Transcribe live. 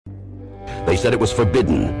They said it was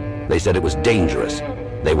forbidden. They said it was dangerous.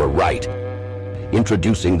 They were right.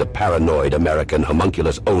 Introducing the Paranoid American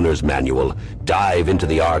Homunculus Owner's Manual. Dive into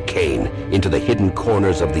the arcane, into the hidden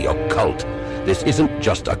corners of the occult. This isn't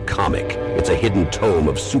just a comic. It's a hidden tome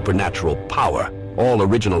of supernatural power. All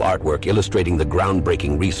original artwork illustrating the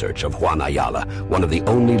groundbreaking research of Juan Ayala, one of the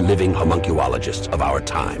only living homunculologists of our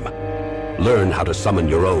time. Learn how to summon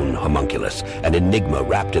your own homunculus, an enigma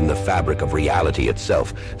wrapped in the fabric of reality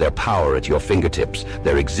itself, their power at your fingertips,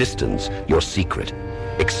 their existence, your secret.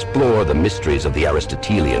 Explore the mysteries of the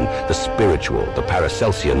Aristotelian, the spiritual, the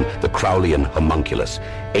Paracelsian, the Crowleyan homunculus.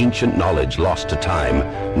 Ancient knowledge lost to time,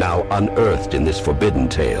 now unearthed in this forbidden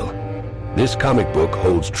tale. This comic book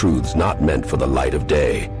holds truths not meant for the light of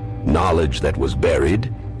day. Knowledge that was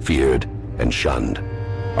buried, feared, and shunned.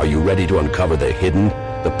 Are you ready to uncover the hidden?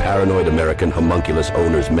 The Paranoid American Homunculus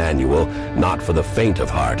Owner's Manual, not for the faint of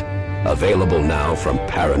heart. Available now from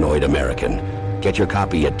Paranoid American. Get your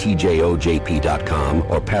copy at tjojp.com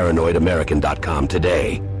or paranoidamerican.com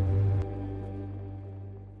today.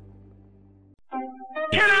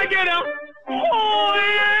 Can I get a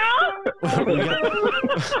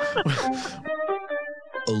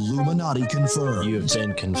Illuminati confirmed. You have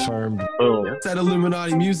been confirmed. Oh, that's that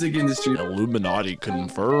Illuminati music industry. Illuminati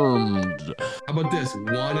confirmed. How about this?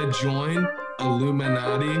 Wanna join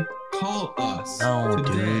Illuminati? Call us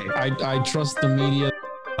today. Dude. I trust the media.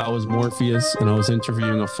 I was Morpheus and I was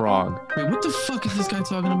interviewing a frog. Wait, what the fuck is this guy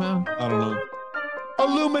talking about? I don't know.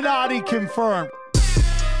 Illuminati confirmed.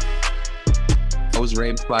 I was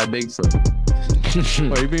raped by Bigfoot.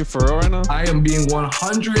 Are you being for real right now? I am being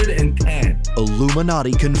 110.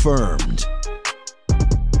 Illuminati confirmed.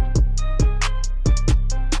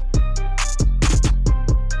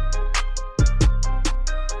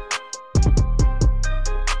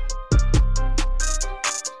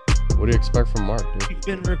 What do you expect from Mark, dude? We've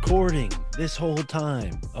been recording this whole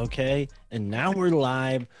time, okay? And now we're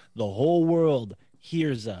live. The whole world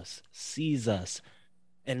hears us, sees us,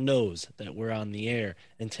 and knows that we're on the air.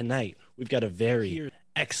 And tonight, we've got a very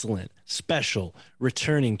excellent, special,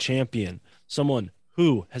 returning champion. Someone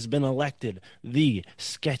who has been elected the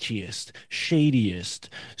sketchiest, shadiest,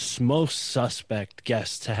 most suspect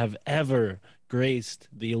guest to have ever graced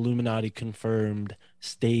the Illuminati confirmed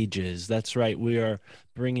stages. That's right. We are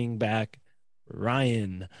bringing back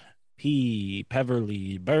Ryan P.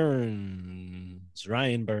 Peverly Burns.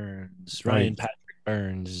 Ryan Burns. Ryan Patrick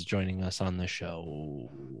Burns is joining us on the show.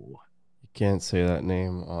 You can't say that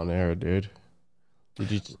name on air, dude.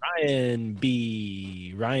 Did you?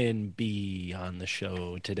 Ryan B on the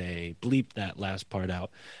show today. Bleep that last part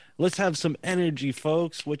out. Let's have some energy,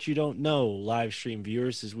 folks. What you don't know, live stream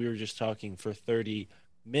viewers, is we were just talking for 30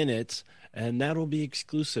 minutes, and that'll be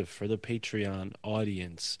exclusive for the Patreon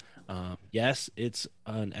audience. Yes, it's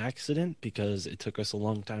an accident because it took us a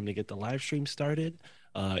long time to get the live stream started.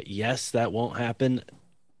 Yes, that won't happen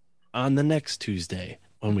on the next Tuesday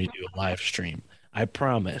when we do a live stream. I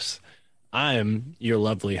promise. I'm your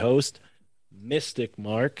lovely host, Mystic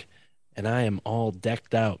Mark, and I am all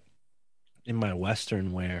decked out in my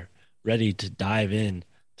Western wear, ready to dive in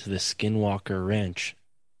to the Skinwalker Ranch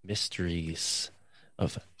mysteries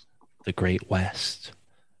of the Great West.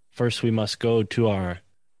 First, we must go to our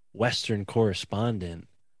Western correspondent,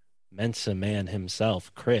 Mensa Man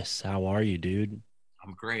himself. Chris, how are you, dude?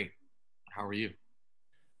 I'm great. How are you?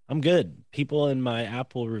 I'm good. People in my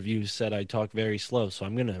Apple reviews said I talk very slow, so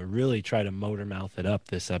I'm going to really try to motor mouth it up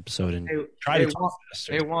this episode and try to talk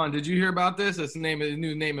faster. Hey, Juan, did you hear about this? That's the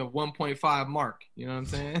new name of 1.5 Mark. You know what I'm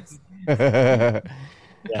saying?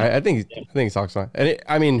 I think he talks fine.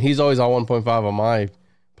 And he's always on 1.5 on my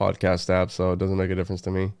podcast app, so it doesn't make a difference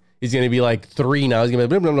to me. He's going to be like 3 now. He's going to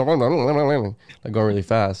be like going really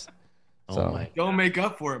fast. So don't make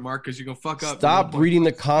up for it, Mark, because you're going to fuck up. Stop reading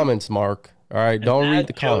the comments, Mark. All right, and don't read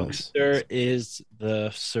the comments. There is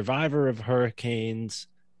the survivor of hurricanes,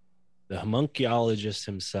 the homunculologist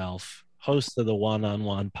himself, host of the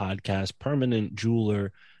One-on-One podcast, permanent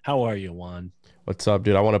jeweler. How are you, Juan? What's up,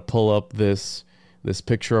 dude? I want to pull up this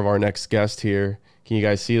picture of our next guest here. Can you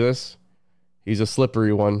guys see this? He's a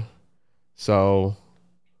slippery one. So,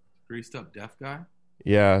 greased up deaf guy?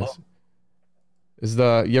 Yeah. Oh.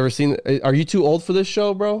 You ever seen? Are you too old for this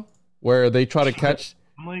show, bro? Where they try to catch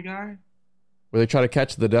family guy? Where they try to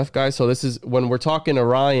catch the deaf guy. So this is when we're talking to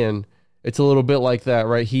Ryan. It's a little bit like that,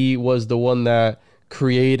 right? He was the one that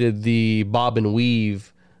created the bob and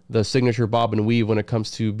weave, the signature bob and weave when it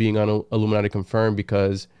comes to being on Illuminati confirmed,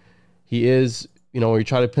 because he is, when you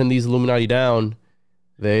try to pin these Illuminati down,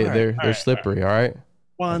 they're slippery. All right.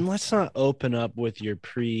 Juan, let's not open up with your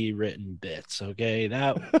pre-written bits, okay?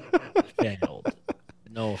 That failed.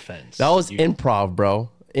 No offense. That was improv, bro.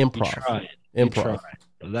 Improv. You Improv. tried.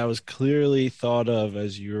 That was clearly thought of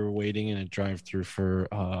as you were waiting in a drive-through for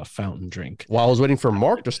a fountain drink. While I was waiting for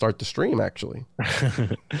Mark to start the stream, actually.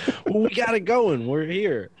 Well, we got it going. We're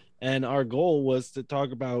here. And our goal was to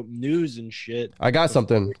talk about news and shit. I got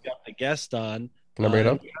something. We got a guest on. Can I bring it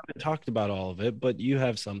up? We haven't talked about all of it, but you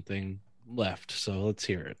have something left, so let's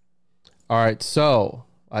hear it. All right, so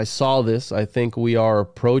I saw this. I think we are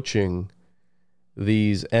approaching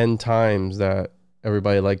these end times that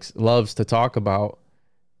everybody loves to talk about.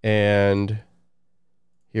 And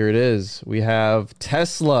here it is. We have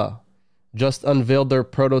Tesla just unveiled their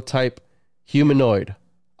prototype humanoid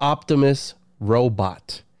Optimus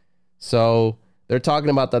robot. So they're talking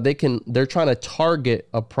about that they're trying to target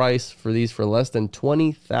a price for these for less than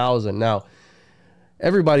 $20,000. Now,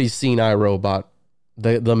 everybody's seen iRobot,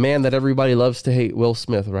 the man that everybody loves to hate, Will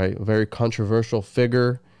Smith, right? A very controversial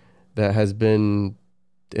figure that has been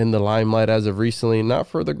in the limelight as of recently, not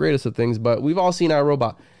for the greatest of things, but we've all seen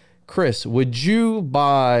iRobot. Chris, would you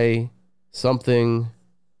buy something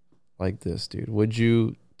like this, dude? Would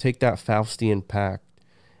you take that Faustian pact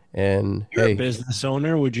and You're a business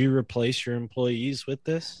owner, would you replace your employees with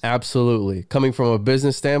this? Absolutely. Coming from a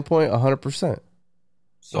business standpoint, 100%.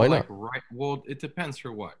 So Why like, not? right? Well, it depends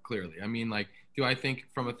for what. Clearly, I mean, like, do I think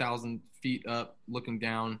from 1,000 feet up, looking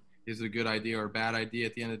down, is it a good idea or a bad idea?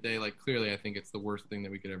 At the end of the day, like, clearly, I think it's the worst thing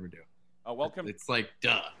that we could ever do. Oh, welcome. It's like,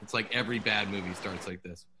 duh. It's like every bad movie starts like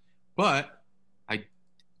this. But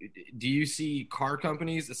do you see car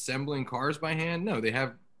companies assembling cars by hand? No, they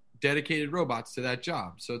have dedicated robots to that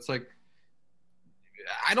job. So it's like,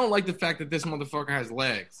 I don't like the fact that this motherfucker has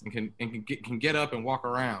legs and can get up and walk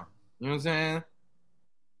around. You know what I'm saying?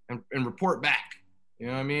 And report back. You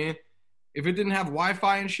know what I mean? If it didn't have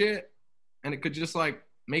Wi-Fi and shit, and it could just like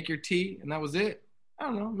make your tea and that was it, I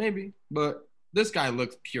don't know, maybe. But this guy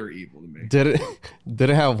looks pure evil to me. Did it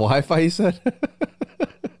have Wi-Fi, you said?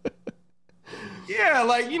 Yeah,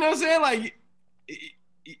 like, you know what I'm saying? Like,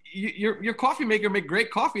 your coffee maker make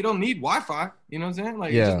great coffee. You don't need Wi-Fi. You know what I'm saying?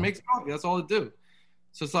 Like, Yeah. It just makes coffee. That's all it do.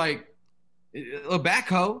 So it's like a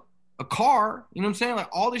backhoe, a car. You know what I'm saying? Like,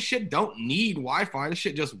 all this shit don't need Wi-Fi. This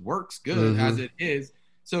shit just works good as it is.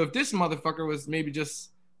 So if this motherfucker was maybe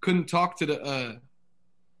just couldn't talk to the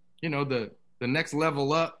next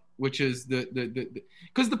level up, which is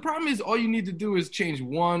because the problem is all you need to do is change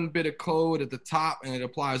one bit of code at the top and it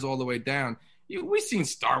applies all the way down. We've seen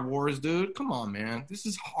Star Wars, dude. Come on, man. This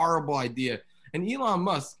is a horrible idea. And Elon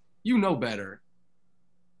Musk, you know better.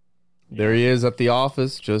 There he is at the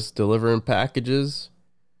office, just delivering packages,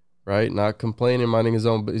 right? Not complaining, minding his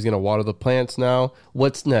own, but he's going to water the plants now.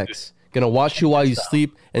 What's next? Going to watch you while you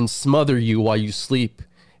sleep and smother you while you sleep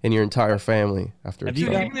and your entire family after it's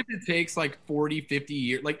done. Even if it takes like 40, 50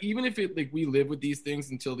 years, like even if it like we live with these things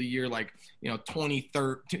until the year like,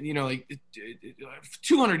 2030, like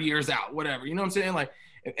 200 years out, whatever, you know what I'm saying? Like,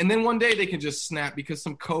 and then one day they can just snap because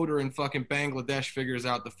some coder in fucking Bangladesh figures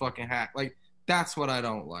out the fucking hack. Like, that's what I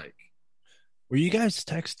don't like. Were you guys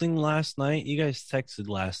texting last night? You guys texted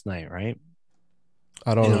last night, right?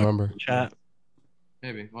 I don't remember. Chat.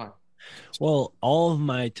 Maybe. Why? Well, all of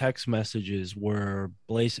my text messages were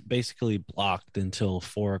basically blocked until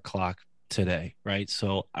 4:00 today, right?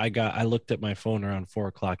 So I looked at my phone around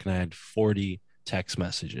 4:00 and I had 40 text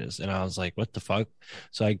messages, and I was like, "What the fuck?"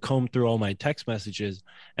 So I combed through all my text messages,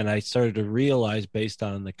 and I started to realize, based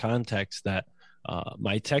on the context, that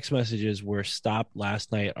my text messages were stopped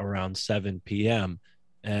last night around 7 p.m.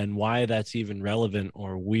 And why that's even relevant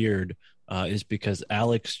or weird is because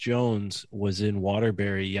Alex Jones was in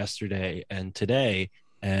Waterbury yesterday and today,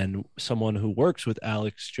 and someone who works with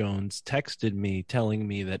Alex Jones texted me telling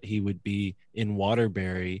me that he would be in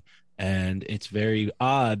Waterbury, and it's very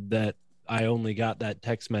odd that I only got that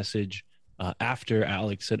text message after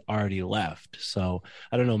Alex had already left. So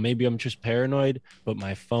I don't know, maybe I'm just paranoid, but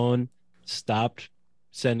my phone stopped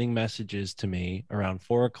sending messages to me around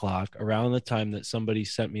 4:00, around the time that somebody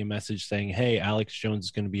sent me a message saying, "Hey, Alex Jones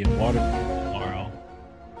is going to be in Waterbury tomorrow."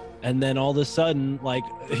 And then all of a sudden, like,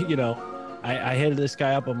 I hit this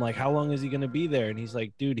guy up. I'm like, "How long is he going to be there?" And he's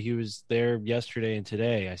like, "Dude, he was there yesterday and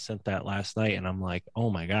today. I sent that last night." And I'm like, "Oh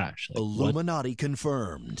my gosh." Like, Illuminati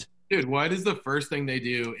confirmed. Dude, what is the first thing they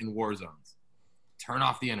do in war zones? Turn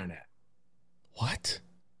off the internet. What?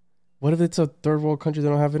 What if it's a third world country that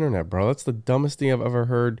don't have internet, bro? That's the dumbest thing I've ever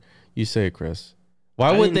heard you say, Chris.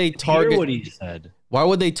 Why would they target what he said? Why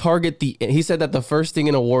would they target he said that the first thing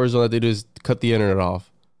in a war zone that they do is cut the internet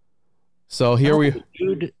off. So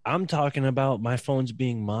Dude, I'm talking about my phone's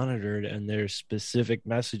being monitored and there's specific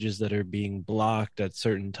messages that are being blocked at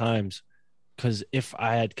certain times because if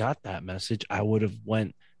I had got that message, I would have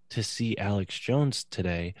went to see Alex Jones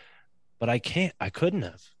today, but I couldn't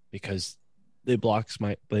have, because they blocked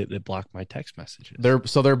my text messages.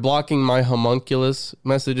 They're blocking my homunculus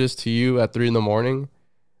messages to you at 3 a.m.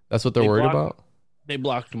 That's what they're worried about. They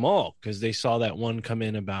blocked them all because they saw that one come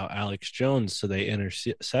in about Alex Jones, so they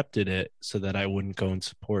intercepted it so that I wouldn't go and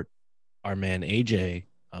support our man AJ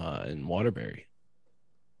in Waterbury.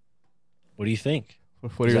 What do you think?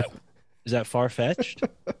 Is that far-fetched?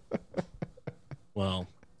 Well,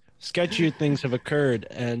 sketchier things have occurred,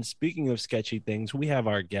 and speaking of sketchy things, we have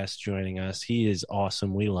our guest joining us. He is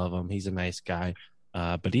awesome. We love him. He's a nice guy,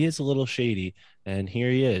 but he is a little shady, and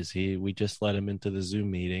here he is. We just let him into the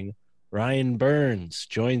Zoom meeting. Ryan Burns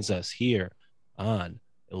joins us here on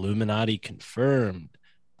Illuminati Confirmed.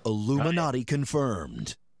 Illuminati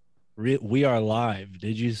Confirmed. We are live.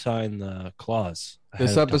 Did you sign the clause?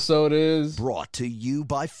 This episode is brought to you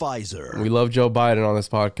by Pfizer. We love Joe Biden on this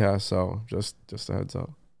podcast, so just a heads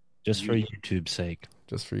up. Just for YouTube's sake.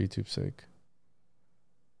 Just for YouTube's sake.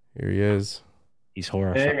 Here he is. He's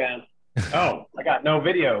horrified. Hey, man. Oh, I got no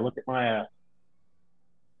video. Look at my ass.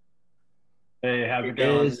 Hey, how's it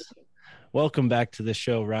going? Welcome back to the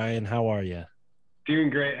show, Ryan. How are you? Doing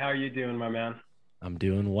great. How are you doing, my man? I'm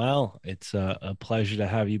doing well. It's a pleasure to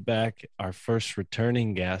have you back, our first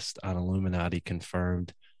returning guest on Illuminati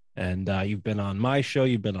Confirmed. And you've been on my show.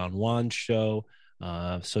 You've been on Juan's show.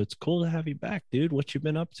 So it's cool to have you back, dude. What you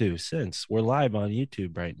been up to since? We're live on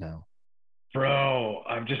YouTube right now. Bro,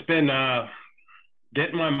 I've just been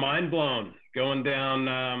getting my mind blown, going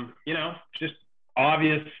down, just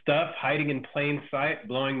obvious stuff, hiding in plain sight,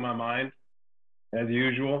 blowing my mind, as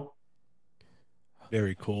usual.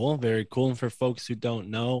 Very cool. Very cool. And for folks who don't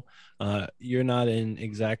know, you're not in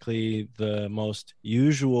exactly the most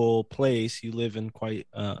usual place. You live in quite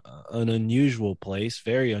an unusual place,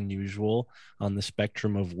 very unusual on the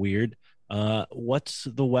spectrum of weird. What's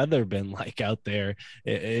the weather been like out there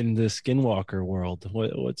in the Skinwalker world?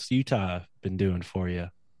 What's Utah been doing for you?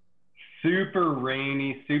 Super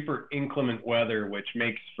rainy, super inclement weather, which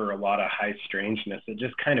makes for a lot of high strangeness. It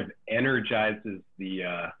just kind of energizes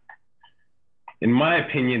in my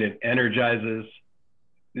opinion, it energizes,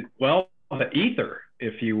 well, the ether,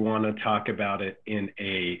 if you want to talk about it in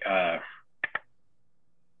a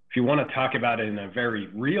very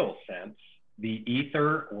real sense. The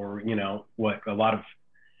ether, or, what a lot of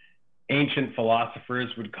ancient philosophers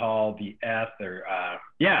would call the ether,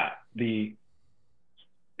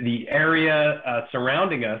 the area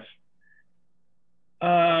surrounding us,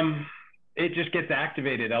 it just gets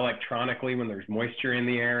activated electronically when there's moisture in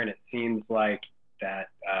the air, and it seems like that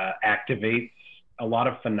activates a lot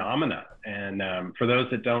of phenomena. And for those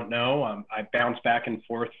that don't know, I bounce back and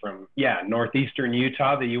forth from, northeastern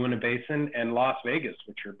Utah, the Uinta Basin, and Las Vegas,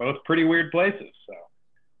 which are both pretty weird places. So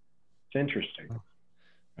it's interesting.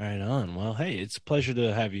 Right on. Well, hey, it's a pleasure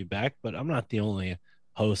to have you back, but I'm not the only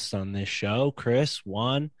host on this show. Chris,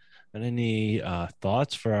 Juan, and any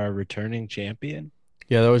thoughts for our returning champion?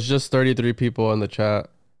 Yeah, there was just 33 people in the chat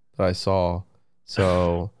that I saw.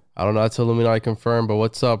 So I don't know. That's Illuminati Confirmed. But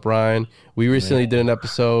what's up, Ryan? We recently did an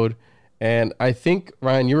episode, and I think,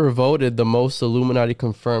 Ryan, you were voted the most Illuminati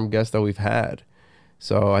Confirmed guest that we've had.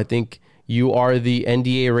 So I think you are the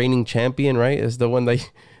NDA reigning champion, right? Is the one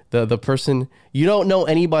that the person, you don't know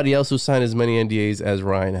anybody else who signed as many NDAs as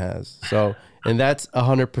Ryan has. So, and that's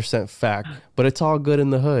 100% fact. But it's all good in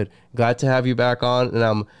the hood. Glad to have you back on,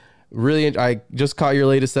 and I just caught your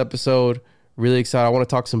latest episode. Really excited. I want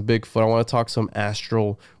to talk some Bigfoot. I want to talk some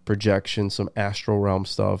astral projection, some astral realm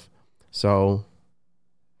stuff. So,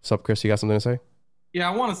 what's up, Chris? You got something to say? Yeah,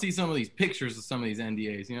 I want to see some of these pictures of some of these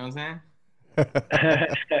NDAs. You know what I'm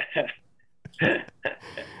saying?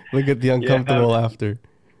 Look at the uncomfortable laughter.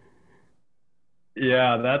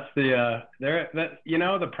 Yeah, that's the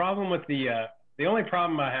problem with the only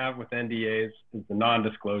problem I have with NDAs is the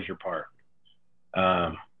non-disclosure part.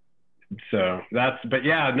 There's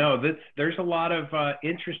a lot of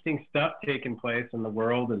interesting stuff taking place in the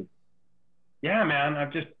world, and yeah, man, I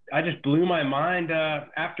just blew my mind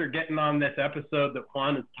after getting on this episode that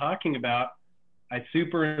Juan is talking about. I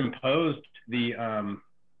superimposed the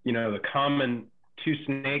common two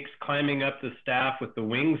snakes climbing up the staff with the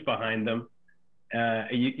wings behind them.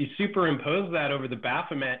 You superimpose that over the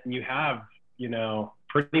Baphomet, and you have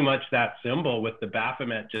pretty much that symbol with the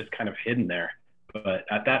Baphomet just kind of hidden there. But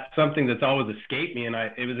that's something that's always escaped me, and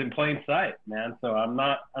it was in plain sight, man. So I'm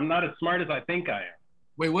not as smart as I think I am.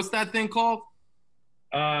 Wait, what's that thing called?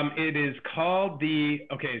 It is called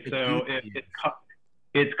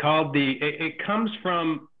it's called it comes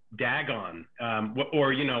from Dagon,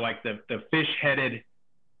 or like the fish-headed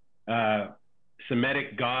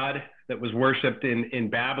Semitic god that was worshipped in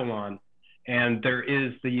Babylon. And there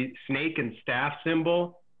is the snake and staff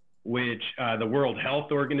symbol, which the World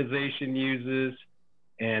Health Organization uses.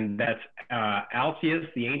 And that's Alceus,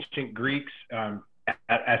 the ancient Greeks,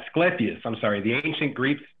 Asclepius, I'm sorry, the ancient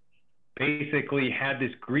Greeks basically had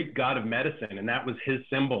this Greek god of medicine, and that was his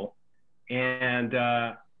symbol. And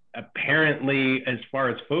apparently, as far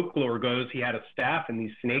as folklore goes, he had a staff and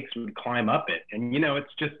these snakes would climb up it. And, you know,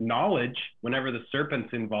 it's just knowledge whenever the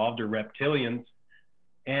serpent's involved or reptilians.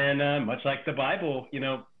 And much like the Bible, you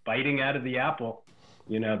know, biting out of the apple,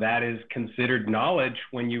 you know, that is considered knowledge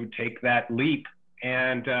when you take that leap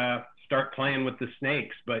and start playing with the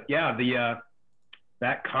snakes. But yeah,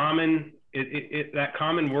 that common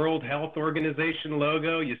World Health Organization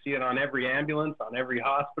logo, you see it on every ambulance, on every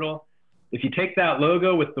hospital. If you take that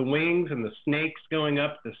logo with the wings and the snakes going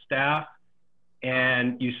up the staff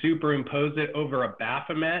and you superimpose it over a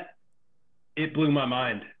Baphomet, it blew my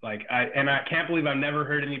mind. Like, I can't believe I've never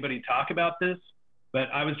heard anybody talk about this, but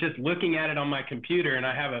I was just looking at it on my computer, and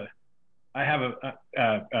I have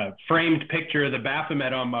a framed picture of the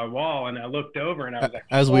Baphomet on my wall, and I looked over and I was like,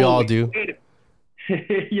 as we all do.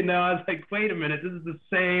 You know, I was like, wait a minute, this is the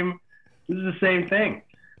same thing.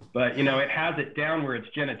 But, you know, it has it down where its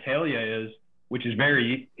genitalia is, which is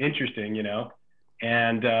very interesting, you know.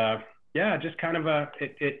 And yeah, just kind of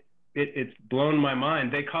it's blown my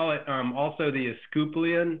mind. They call it also the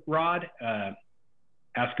Asclepian rod,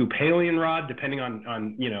 depending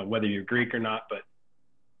on you know, whether you're Greek or not. But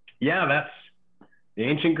yeah, that's the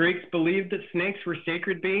ancient Greeks believed that snakes were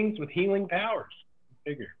sacred beings with healing powers.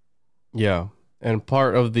 Figure. Yeah. And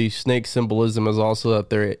part of the snake symbolism is also that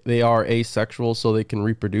they are asexual, so they can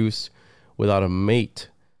reproduce without a mate.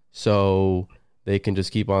 So they can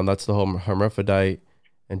just keep on. That's the whole hermaphrodite,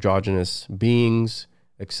 androgynous beings,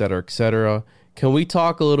 et cetera, et cetera. Can we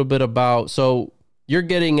talk a little bit about, so you're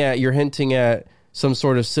hinting at some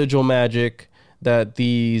sort of sigil magic that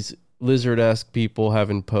these lizard-esque people have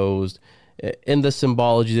imposed in the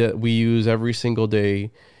symbology that we use every single day.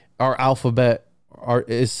 Our alphabet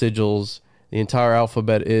is sigils. The entire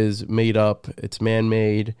alphabet is made up. It's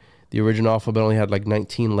man-made. The original alphabet only had like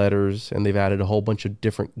 19 letters, and they've added a whole bunch of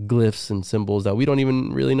different glyphs and symbols that we don't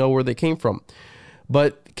even really know where they came from.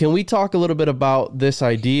 But can we talk a little bit about this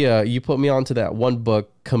idea? You put me onto that one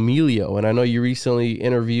book, Camelio, and I know you recently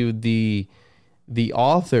interviewed the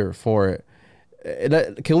author for it.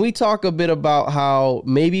 Can we talk a bit about how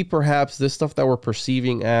maybe perhaps this stuff that we're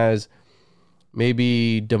perceiving as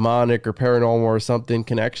maybe demonic or paranormal or something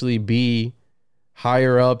can actually be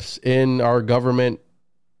higher ups in our government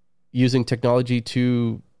using technology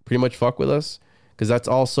to pretty much fuck with us? Because that's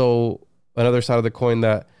also another side of the coin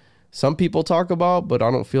that some people talk about, but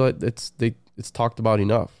I don't feel like it's talked about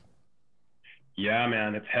enough. Yeah,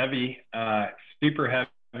 man, it's heavy, super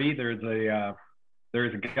heavy.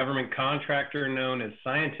 There's a government contractor known as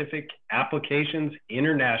Scientific Applications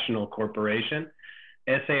International Corporation,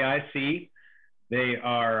 SAIC. They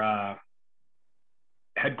are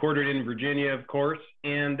headquartered in Virginia, of course,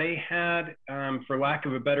 and they had, for lack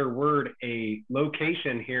of a better word, a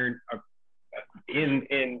location here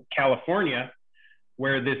in California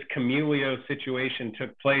where this Camelio situation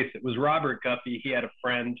took place. It was Robert Guffey. He had a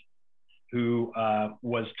friend who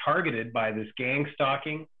was targeted by this gang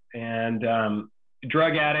stalking, and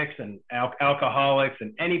drug addicts and alcoholics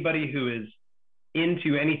and anybody who is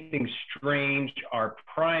into anything strange are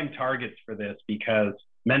prime targets for this, because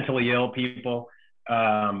mentally ill people,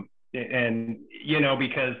 and, you know,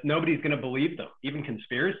 because nobody's going to believe them, even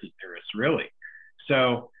conspiracy theorists, really.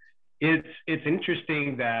 So it's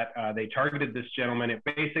interesting that they targeted this gentleman. It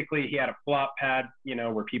basically, he had a flop pad, you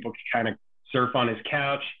know, where people could kind of surf on his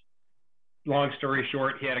couch. Long story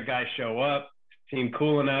short, he had a guy show up, seemed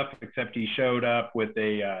cool enough, except he showed up with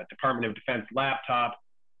a Department of Defense laptop,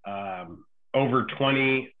 over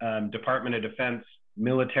 20 Department of Defense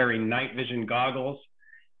military night vision goggles,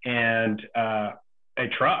 and a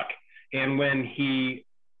truck. And when he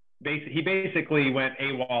basically went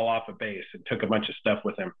AWOL off a base and took a bunch of stuff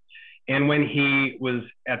with him. And when he was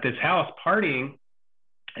at this house partying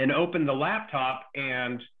and opened the laptop,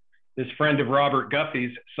 and this friend of Robert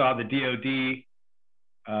Guffey's saw the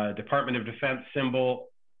DOD Department of Defense symbol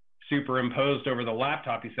superimposed over the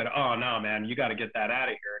laptop, he said, "Oh no, man, you got to get that out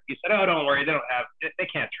of here." He said, "Oh, don't worry, they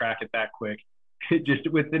can't track it that quick." Just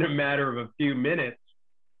within a matter of a few minutes,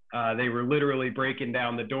 they were literally breaking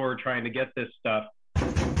down the door trying to get this stuff.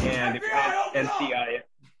 And NCIS,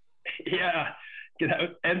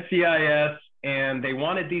 NCIS, and they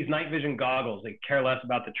wanted these night vision goggles. They care less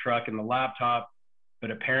about the truck and the laptop,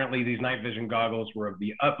 but apparently these night vision goggles were of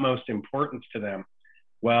the utmost importance to them.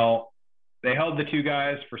 Well, they held the two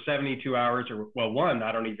guys for 72 hours, or well, one,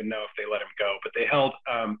 I don't even know if they let him go, but they held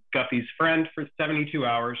Guffey's friend for 72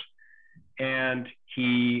 hours. And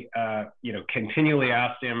he, continually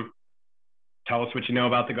asked him, tell us what you know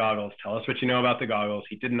about the goggles. Tell us what you know about the goggles.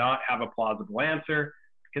 He did not have a plausible answer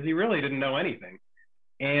because he really didn't know anything.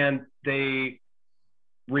 And they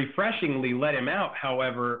refreshingly let him out.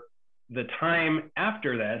 However, the time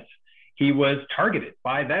after this, he was targeted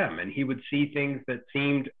by them, and he would see things that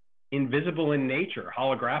seemed invisible in nature,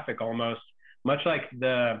 holographic almost, much like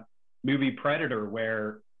the movie Predator,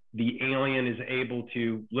 where the alien is able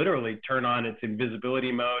to literally turn on its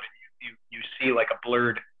invisibility mode, and you see like a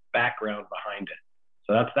blurred background behind it.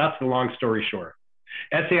 So that's the long story short.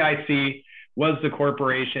 SAIC was the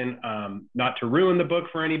corporation, not to ruin the book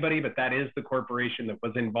for anybody, but that is the corporation that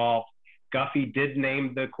was involved. Guffey did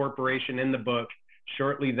name the corporation in the book.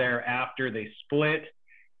 Shortly thereafter, they split,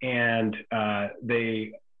 and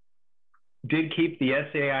they did keep the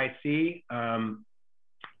SAIC,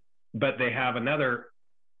 but they have another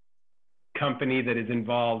company that is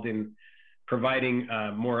involved in providing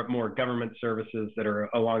more government services that are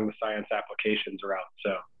along the science applications route.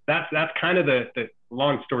 So that's kind of the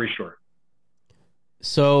long story short.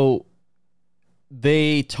 So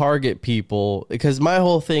they target people, because my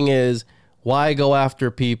whole thing is, why go after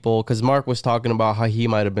people? Because Mark was talking about how he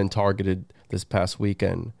might have been targeted this past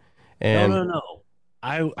weekend. And No.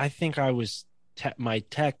 I think I was my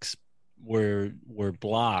texts were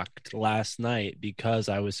blocked last night because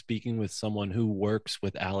I was speaking with someone who works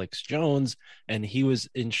with Alex Jones, and he was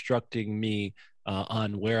instructing me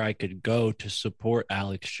on where I could go to support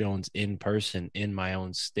Alex Jones in person in my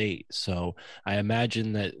own state. So I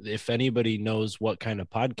imagine that if anybody knows what kind of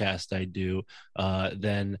podcast I do,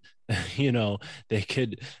 then they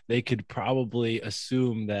could probably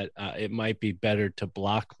assume that it might be better to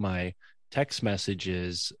block my text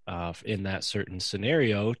messages in that certain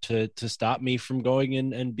scenario to stop me from going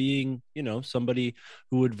in and being, somebody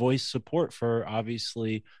who would voice support for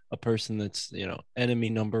obviously a person that's, enemy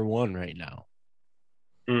number one right now.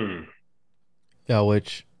 Yeah,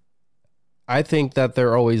 which I think that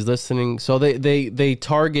they're always listening. So they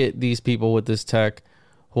target these people with this tech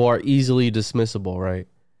who are easily dismissible, right?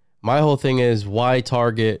 My whole thing is, why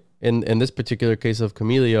target, in this particular case of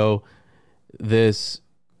Camilio, this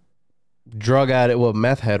drug addict,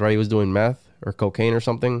 meth head, right? He was doing meth or cocaine or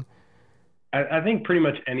something. I think pretty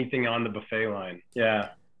much anything on the buffet line. Yeah.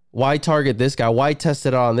 Why target this guy? Why test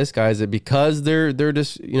it out on this guy? Is it because they're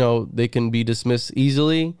just, they can be dismissed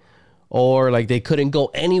easily, or like they couldn't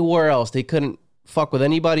go anywhere else? They couldn't fuck with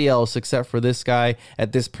anybody else except for this guy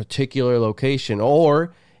at this particular location?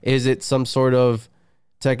 Or is it some sort of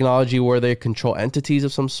technology where they control entities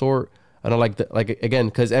of some sort? I don't again,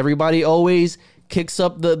 because everybody always kicks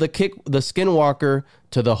up the skinwalker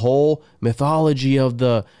to the whole mythology of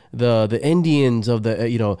the Indians, of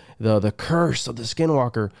the curse of the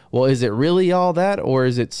skinwalker. Well, is it really all that, or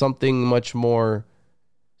is it something much more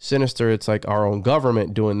sinister? It's like our own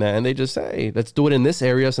government doing that, and they just say, let's do it in this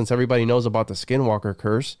area since everybody knows about the skinwalker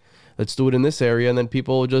curse. Let's do it in this area, and then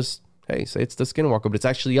people just say it's the skinwalker, but it's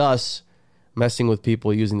actually us messing with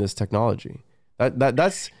people using this technology.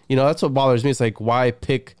 That's that's what bothers me. It's like, why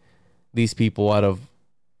pick these people out of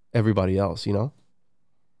everybody else,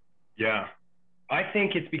 Yeah. I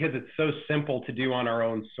think it's because it's so simple to do on our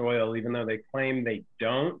own soil, even though they claim they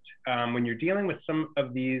don't. When you're dealing with some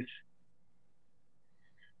of these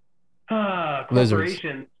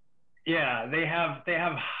corporations, yeah, they have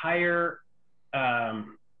higher,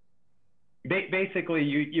 basically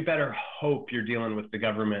you better hope you're dealing with the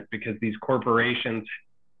government, because these corporations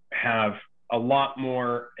have a lot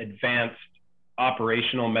more advanced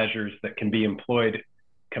operational measures that can be employed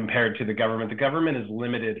compared to the government. The government is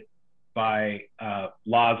limited by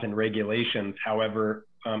laws and regulations. However,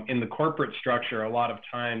 in the corporate structure, a lot of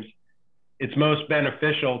times it's most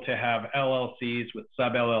beneficial to have LLCs with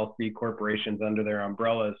sub-LLC corporations under their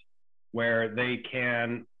umbrellas, where they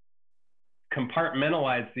can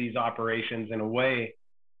compartmentalize these operations in a way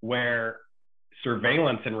where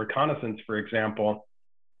surveillance and reconnaissance, for example,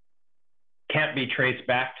 can't be traced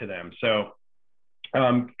back to them. So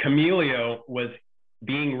Camilio was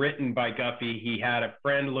being written by Guffey. He had a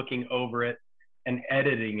friend looking over it and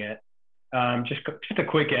editing it. Just a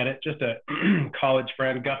quick edit, just a college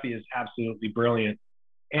friend. Guffey is absolutely brilliant.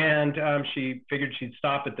 And she figured she'd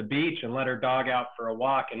stop at the beach and let her dog out for a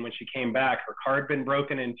walk. And when she came back, her car had been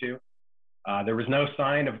broken into. There was no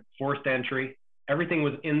sign of forced entry. Everything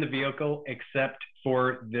was in the vehicle except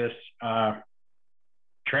for this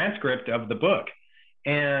transcript of the book.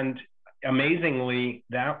 And amazingly,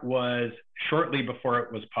 that was shortly before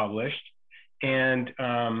it was published. And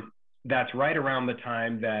that's right around the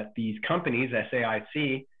time that these companies,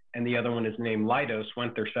 SAIC, and the other one is named Leidos,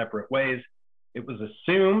 went their separate ways. It was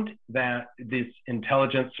assumed that this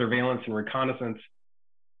intelligence, surveillance, and reconnaissance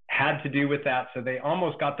had to do with that. So they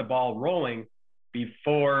almost got the ball rolling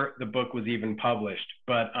before the book was even published.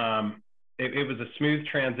 But it was a smooth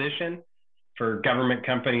transition for government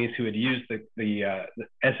companies who had used the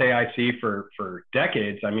SAIC for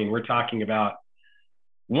decades. I mean, we're talking about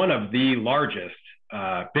one of the largest,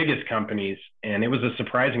 biggest companies, and it was a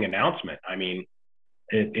surprising announcement. I mean,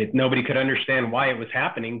 nobody could understand why it was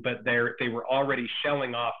happening, but they were already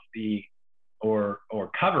shelling off or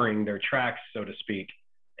covering their tracks, so to speak.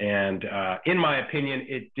 And in my opinion,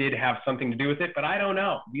 it did have something to do with it, but I don't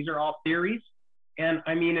know. These are all theories. And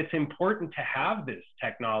I mean, it's important to have this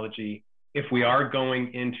technology if we are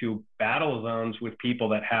going into battle zones with people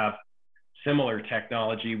that have similar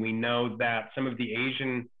technology. We know that some of the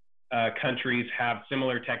Asian countries have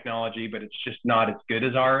similar technology, but it's just not as good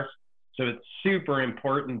as ours. So it's super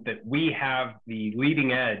important that we have the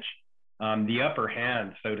leading edge, the upper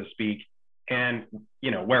hand, so to speak. And,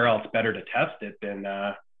 you know, where else better to test it than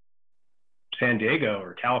San Diego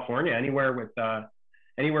or California, anywhere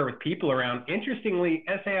with people around. Interestingly,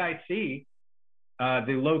 SAIC,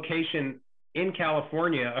 the location in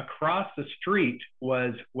California across the street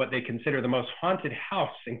was what they consider the most haunted house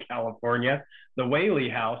in California, the Whaley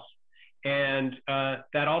House. And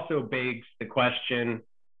that also begs the question,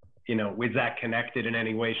 you know, was that connected in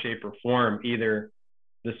any way, shape, or form? Either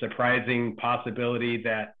the surprising possibility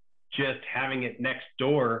that just having it next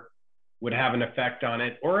door would have an effect on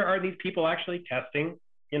it, or are these people actually testing,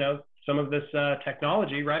 you know, some of this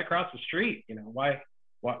technology right across the street? You know, why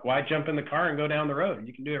jump in the car and go down the road?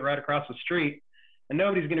 You can do it right across the street, and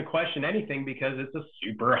nobody's going to question anything because it's a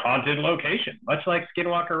super haunted location, much like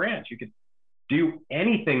Skinwalker Ranch. You could do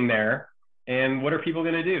anything there, and what are people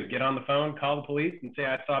going to do? Get on the phone, call the police, and say,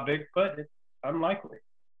 I saw Bigfoot? It's unlikely.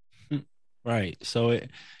 Right. So it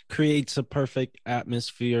creates a perfect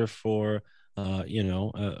atmosphere for,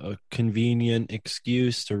 a convenient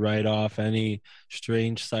excuse to write off any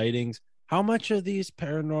strange sightings. How much of these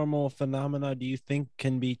paranormal phenomena do you think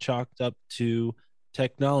can be chalked up to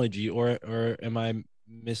technology, or am I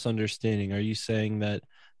misunderstanding? Are you saying that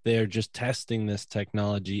they're just testing this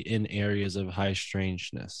technology in areas of high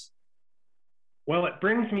strangeness? Well, it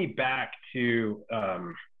brings me back to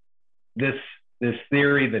this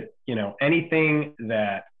theory that, you know, anything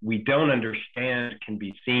that we don't understand can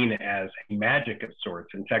be seen as magic of sorts,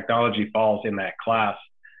 and technology falls in that class.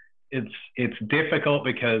 It's difficult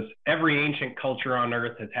because every ancient culture on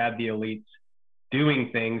Earth has had the elites doing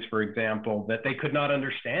things, for example, that they could not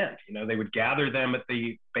understand. You know, they would gather them at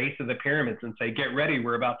the base of the pyramids and say, get ready,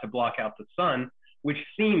 we're about to block out the sun, which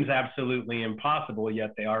seems absolutely impossible,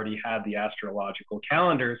 yet they already had the astrological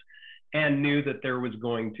calendars and knew that there was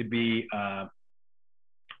going to be an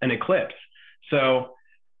eclipse. So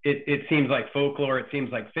it seems like folklore, it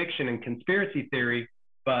seems like fiction and conspiracy theory,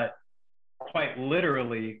 but quite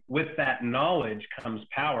literally with that knowledge comes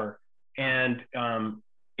power. And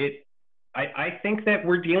I think that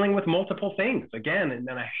we're dealing with multiple things again. And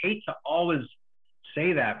I hate to always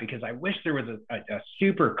say that because I wish there was a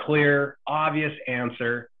super clear, obvious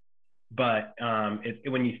answer. But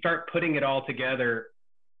when you start putting it all together,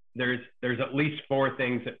 there's at least four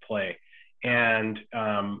things at play. And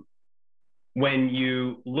when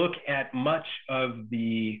you look at much of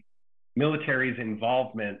the military's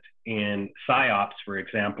involvement in PSYOPs, for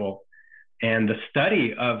example, and the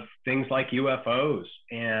study of things like UFOs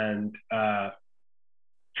and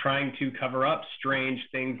trying to cover up strange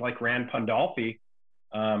things like Rand Pandolfi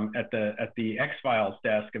at the X-Files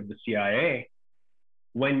desk of the CIA,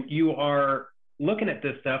 when you are looking at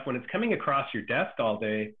this stuff, when it's coming across your desk all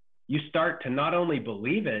day, you start to not only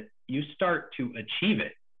believe it, you start to achieve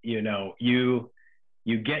it. You know, you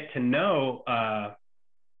get to know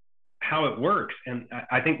how it works. And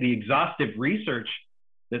I think the exhaustive research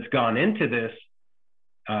that's gone into this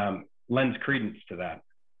lends credence to that.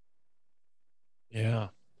 Yeah.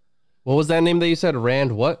 What was that name that you said?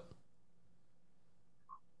 Rand what?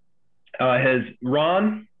 His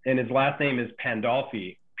Ron, and his last name is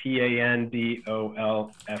Pandolfi, Pandolfi.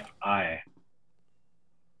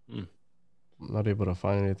 I'm not able to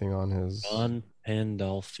find anything on his. Ron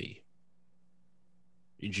Pandolfi.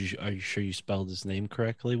 Are you sure you spelled his name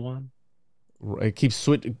correctly, Juan? It keeps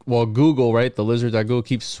switching. Well, Google, right? The lizard.go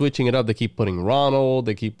keeps switching it up. They keep putting Ronald.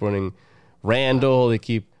 They keep putting Randall. They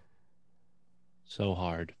keep. So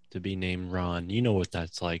hard to be named Ron. You know what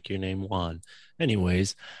that's like. Your name Juan.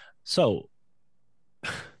 Anyways, so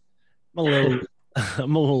I'm a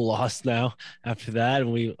I'm a little lost now after that.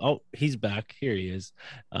 And he's back. Here he is.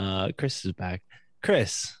 Chris is back.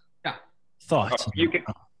 Chris, Yeah. thoughts? You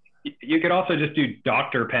could also just do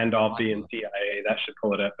Dr. Pandolfi in CIA. That should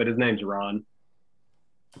pull it up. But his name's Ron.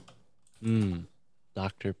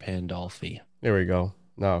 Dr. Pandolfi. There we go.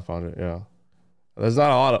 Now I found it. Yeah. There's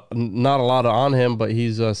not a lot on him, but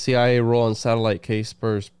he's a CIA role in satellite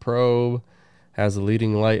Casper's probe. Has the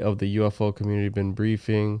leading light of the UFO community been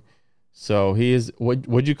briefing. So he is,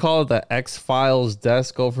 would you call it the X-Files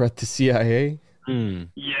desk over at the CIA?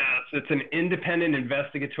 Yes, it's an independent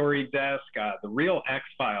investigatory desk, the real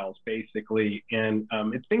X-Files, basically. And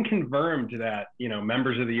it's been confirmed that,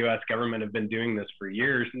 members of the U.S. government have been doing this for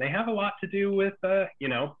years. And they have a lot to do with, the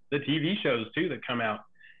TV shows, too, that come out.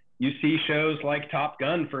 You see shows like Top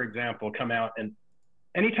Gun, for example, come out. And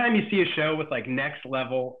anytime you see a show with, like, next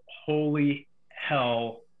level, holy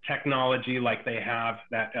hell technology, like they have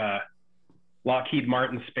that Lockheed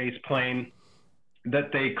Martin space plane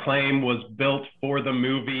that they claim was built for the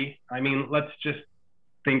movie. I mean, let's just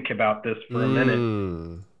think about this for a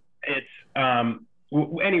minute. It's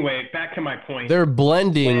anyway, back to my point. They're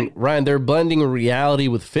blending, Ryan, they're blending reality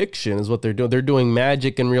with fiction is what they're doing. They're doing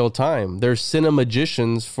magic in real time. They're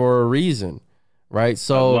cinemagicians for a reason, right?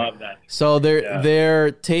 So I love that. So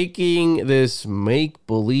they're taking this make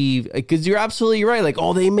believe, because you're absolutely right. Like,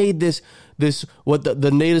 oh, they made this what the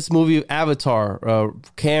latest movie of Avatar,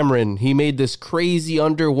 Cameron, he made this crazy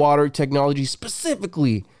underwater technology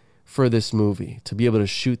specifically for this movie to be able to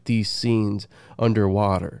shoot these scenes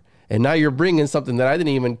underwater. And now you're bringing something that I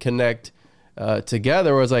didn't even connect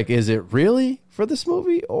together. Where it's like, is it really for this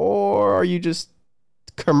movie, or are you just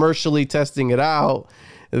commercially testing it out?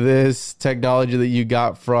 This technology that you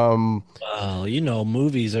got from, well,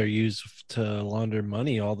 movies are used to launder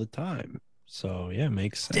money all the time. So yeah,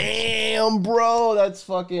 makes sense. Damn, bro, that's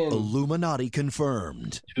fucking Illuminati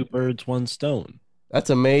confirmed. 2 birds, 1 stone. That's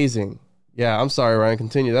amazing. Yeah, I'm sorry, Ryan.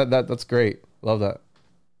 Continue. That's great. Love that.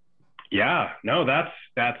 Yeah, no, that's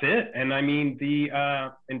it. And I mean,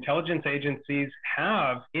 the intelligence agencies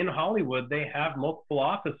have in Hollywood, they have multiple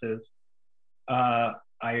offices.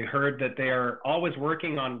 I heard that they are always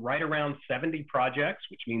working on right around 70 projects,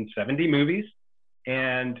 which means 70 movies,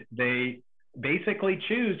 and they basically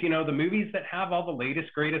choose, the movies that have all the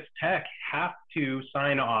latest, greatest tech have to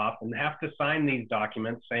sign off and have to sign these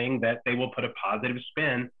documents saying that they will put a positive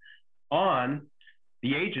spin on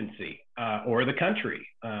the agency or the country.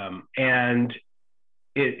 And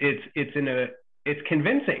it's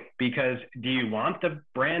convincing, because do you want the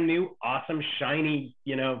brand new, awesome, shiny,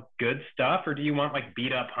 good stuff, or do you want like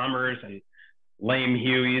beat up Hummers and lame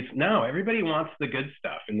Hueys? No, everybody wants the good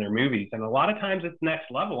stuff in their movies. And a lot of times it's next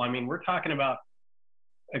level. I mean, we're talking about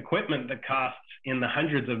equipment that costs in the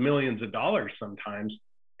hundreds of millions of dollars sometimes.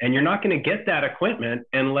 And you're not going to get that equipment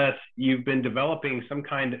unless you've been developing some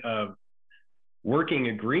kind of working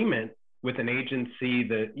agreement with an agency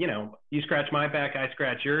that, you scratch my back, I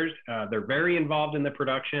scratch yours. They're very involved in the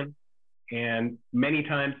production. And many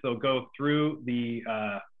times they'll go through the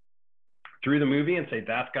movie and say,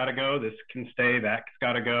 that's got to go, this can stay, that's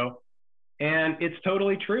got to go. And it's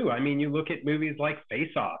totally true. I mean, you look at movies like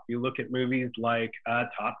Face Off, you look at movies like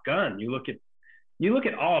Top Gun, you look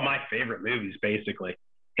at all of my favorite movies, basically,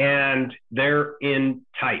 and they're in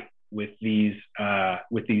tight with these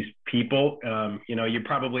people. You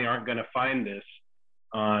probably aren't going to find this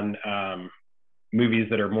on movies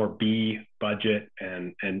that are more B budget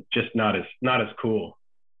and just not as cool.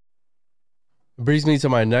 It brings me to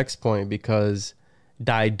my next point, because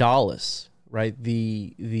Daedalus, right?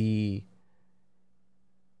 The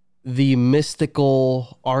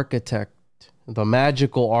mystical architect, the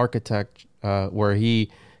magical architect, where he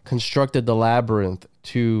constructed the labyrinth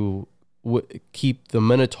to keep the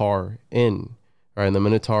Minotaur in, right? And the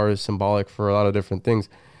Minotaur is symbolic for a lot of different things.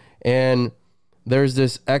 And there's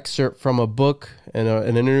this excerpt from a book and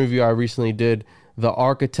an interview I recently did, The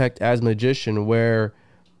Architect as Magician, where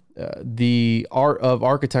the art of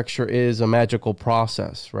architecture is a magical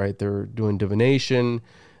process, right? They're doing divination,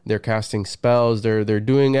 they're casting spells, they're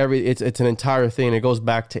doing it's an entire thing. It goes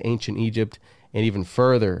back to ancient Egypt and even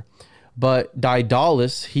further. But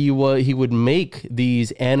Daedalus, he would make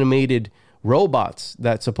these animated robots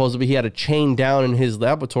that supposedly he had to chain down in his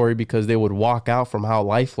laboratory because they would walk out from how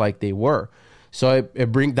lifelike they were. So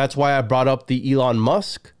that's why I brought up the Elon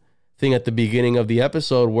Musk thing at the beginning of the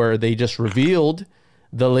episode, where they just revealed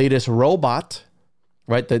the latest robot,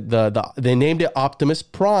 right? They named it Optimus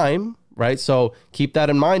Prime, right? So keep that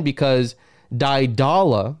in mind, because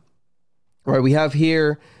Daedala, right? We have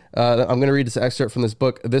here I'm going to read this excerpt from this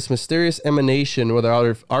book. This mysterious emanation,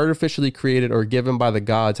 whether artificially created or given by the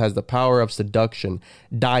gods, has the power of seduction.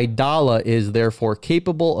 Daidala is therefore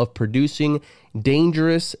capable of producing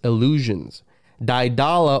dangerous illusions.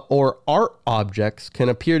 Daidala, or art objects, can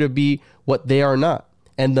appear to be what they are not,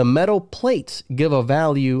 and the metal plates give a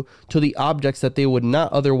value to the objects that they would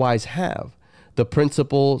not otherwise have. The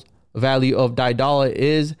principal value of Daidala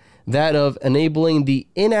is that of enabling the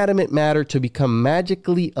inanimate matter to become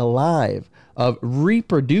magically alive, of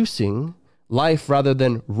reproducing life rather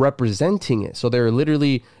than representing it. So they're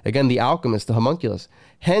literally, again, the alchemist, the homunculus.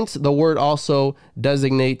 Hence, the word also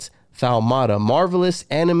designates Thaumata, marvelous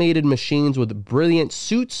animated machines with brilliant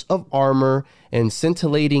suits of armor and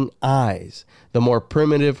scintillating eyes. The more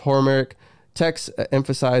primitive Homeric texts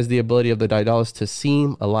emphasize the ability of the Daedalus to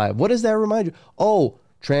seem alive. What does that remind you? Oh,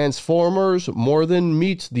 Transformers more than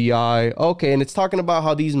meets the eye. Okay, and it's talking about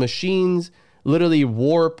how these machines literally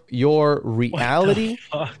warp your reality.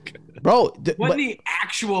 What the fuck? Bro, What the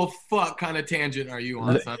actual fuck kind of tangent are you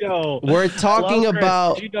on, son? Yo, we're talking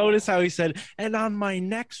about... Did you notice how he said, and on my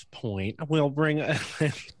next point, we'll bring...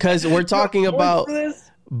 Because we're talking about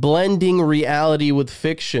blending reality with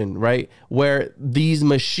fiction, right? Where these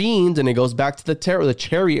machines, and it goes back to the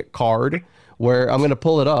chariot card, where I'm going to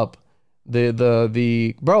pull it up.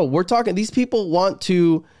 Bro, we're talking, these people want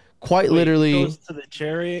to literally goes to the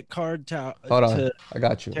chariot card hold on, I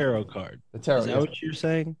got you. Tarot card. The tarot. Is that what you're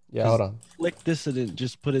saying? Yeah, hold on. Flick Dissident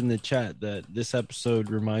just put in the chat that this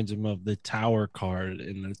episode reminds him of the Tower card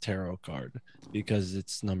in the tarot card because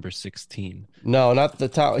it's number 16. No, not the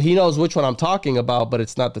tower. He knows which one I'm talking about, but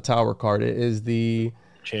it's not the tower card. It is the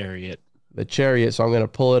chariot. The chariot. So I'm going to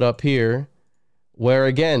pull it up here, where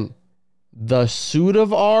again, the suit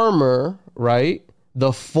of armor, right?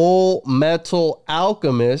 The full metal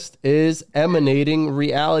alchemist is emanating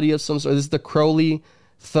reality of some sort. This is the Crowley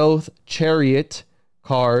Thoth chariot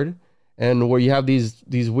card, and where you have these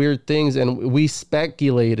weird things. And we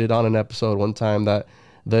speculated on an episode one time that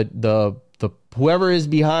the whoever is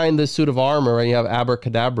behind the suit of armor, right? You have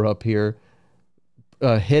Abracadabra up here,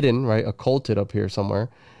 hidden, right? Occulted up here somewhere,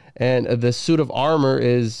 and the suit of armor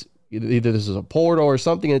is either this is a portal or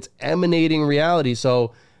something. It's emanating reality.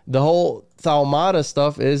 So the whole Thaumata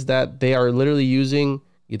stuff is that they are literally using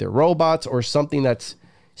either robots or something that's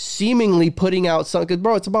seemingly putting out something. Because,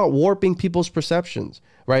 bro, it's about warping people's perceptions,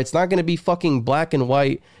 right? It's not going to be fucking black and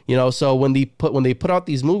white, you know. So when they put out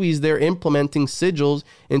these movies, they're implementing sigils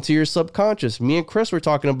into your subconscious. Me and Chris were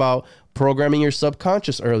talking about programming your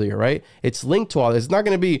subconscious earlier, right? It's linked to all this. It's not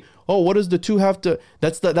going to be, oh, what does the two have to?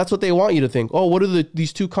 That's what they want you to think. Oh, what do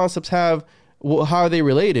these two concepts have? How are they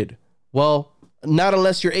related? Well, not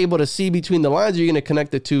unless you're able to see between the lines, you're going to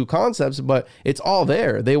connect the two concepts, but it's all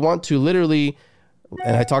there. They want to literally,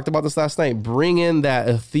 and I talked about this last night, bring in that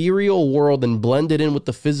ethereal world and blend it in with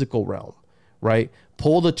the physical realm, right?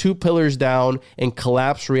 Pull the two pillars down and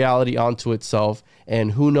collapse reality onto itself.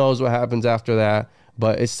 And who knows what happens after that.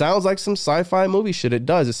 But it sounds like some sci-fi movie shit. It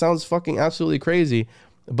does. It sounds fucking absolutely crazy.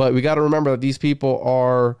 But we got to remember that these people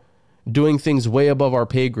are doing things way above our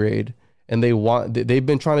pay grade. And they've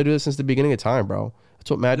been trying to do this since the beginning of time, bro. That's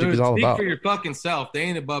what magic is all about. Speak for your fucking self. They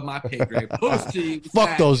ain't above my pay grade.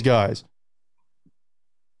 Fuck those guys.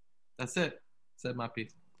 That's it. Said my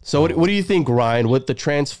piece. So what do you think, Ryan, with the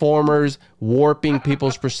Transformers warping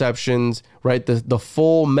people's perceptions, right? The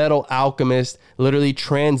full metal alchemist literally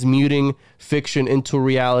transmuting fiction into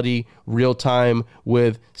reality real time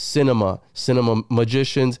with cinema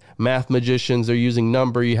magicians, math magicians. They're using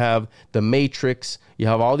number. You have the Matrix. You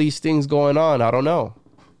have all these things going on. I don't know.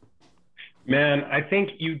 Man, I think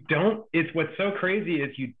you don't. It's what's so crazy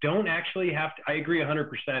is you don't actually have to. I agree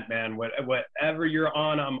 100%, man. Whatever you're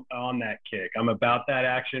on, I'm on that kick. I'm about that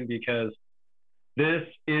action because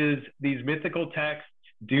these mythical texts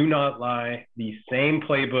do not lie. The same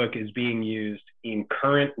playbook is being used in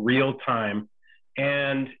current real time.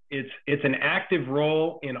 And it's an active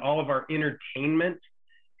role in all of our entertainment.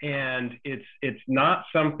 And it's not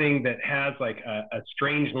something that has like a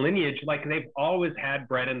strange lineage. Like they've always had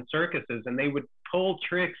bread and circuses, and they would pull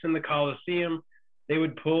tricks in the Colosseum. They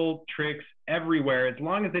would pull tricks everywhere as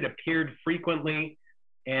long as it appeared frequently,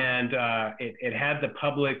 and it had the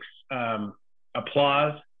public's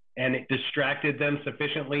applause, and it distracted them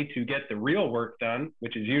sufficiently to get the real work done,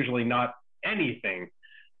 which is usually not anything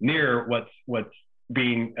near what's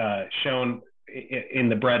being shown in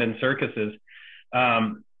the bread and circuses.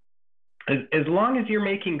 As long as you're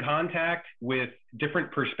making contact with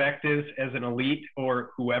different perspectives as an elite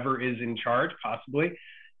or whoever is in charge, possibly,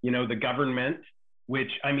 you know, the government,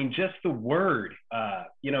 which, I mean, just the word,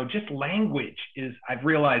 just language is, I've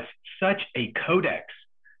realized, such a codex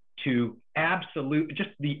to absolute, just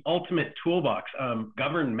the ultimate toolbox.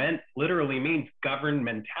 Government literally means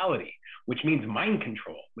governmentality, which means mind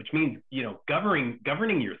control, which means, governing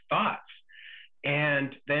your thoughts.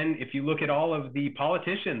 And then if you look at all of the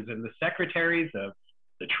politicians and the secretaries of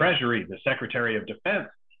the Treasury, the Secretary of Defense,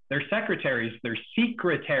 they're secretaries, they're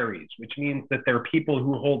secretaries, which means that they're people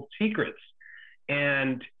who hold secrets.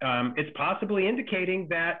 And it's possibly indicating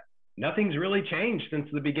that nothing's really changed since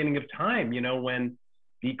the beginning of time, when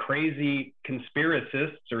the crazy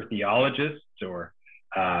conspiracists or theologists or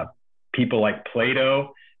people like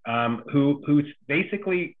Plato, who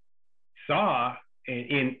basically saw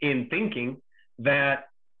in thinking that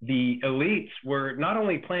the elites were not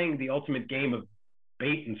only playing the ultimate game of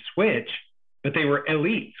bait and switch, but they were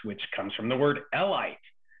elites, which comes from the word elite,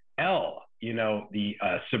 the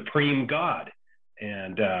supreme God.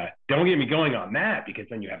 And don't get me going on that, because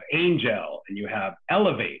then you have angel and you have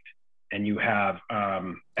elevate and you have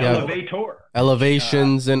elevator.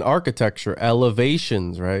 Elevations in architecture,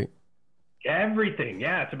 elevations, right? Everything.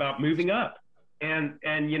 Yeah, it's about moving up. And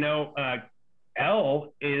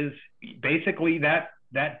El is basically that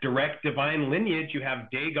direct divine lineage. You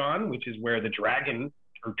have Dagon, which is where the dragon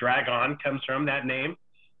or dragon comes from, that name.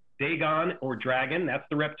 Dagon or dragon, that's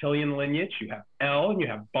the reptilian lineage. You have El and you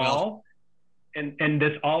have Baal. And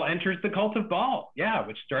this all enters the cult of Baal,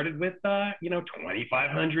 which started with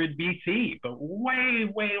 2500 BC, but way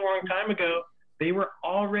long time ago, they were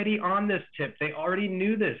already on this tip. They already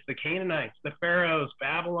knew this. The Canaanites, the Pharaohs,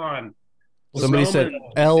 Babylon. Somebody said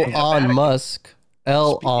Elon Musk.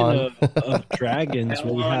 Elon of dragons.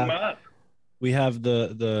 We have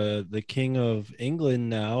the King of England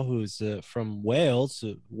now, who's from Wales.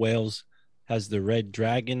 Wales has the red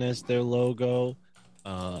dragon as their logo.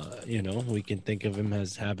 We can think of him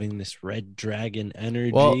as having this red dragon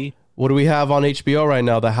energy. Well, what do we have on HBO right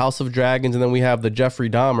now? The House of Dragons, and then we have the Jeffrey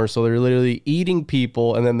Dahmer. So they're literally eating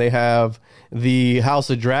people, and then they have the House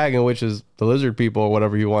of Dragon, which is the lizard people or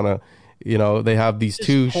whatever you want to. They have these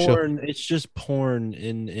It's just porn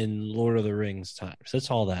in Lord of the Rings times.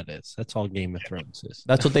 That's all that is. That's all Game of Thrones is.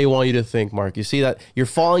 That's what they want you to think, Mark. You see that? You're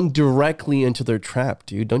falling directly into their trap,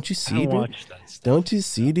 dude. Don't you see, dude? Watch that stuff. Don't you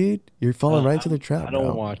see, dude? You're falling right into their trap. I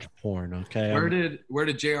don't watch porn, okay? Where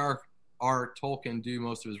did J.R.R. Tolkien do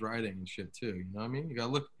most of his writing and shit too? You know what I mean? You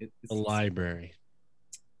gotta look. It's the library.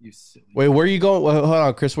 You silly. Wait, where are you going? Hold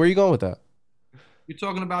on, Chris. Where are you going with that? You're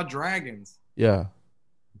talking about dragons. Yeah.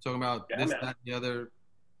 Talking about that, and the other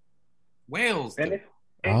whales. And it's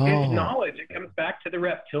knowledge. It comes back to the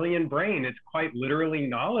reptilian brain. It's quite literally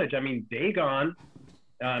knowledge. I mean, Dagon,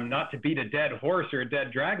 not to beat a dead horse or a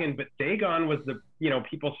dead dragon, but Dagon was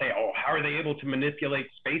people say, oh, how are they able to manipulate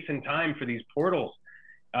space and time for these portals?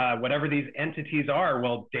 Whatever these entities are.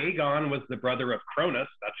 Well, Dagon was the brother of Cronus,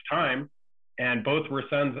 that's time, and both were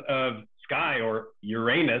sons of Sky or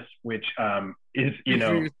Uranus, which is,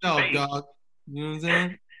 yourself, dog. You know what I'm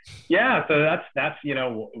saying? Yeah, so that's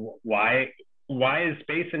why is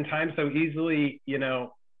space and time so easily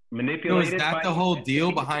manipulated? Is that the whole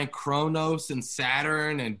deal behind Kronos and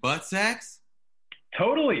Saturn and butt sex?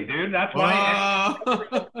 Totally, dude. That's why.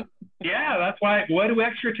 Yeah, that's why. What do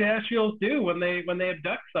extraterrestrials do when they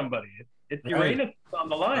abduct somebody? It's Uranus on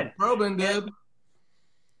the line. Probing, dude.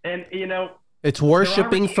 And it's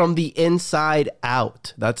worshiping from the inside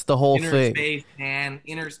out. That's the whole thing. Inner space, man.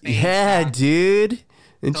 Inner space. Yeah, dude.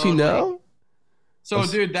 Didn't you know? So,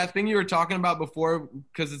 dude, that thing you were talking about before,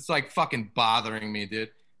 because it's like fucking bothering me,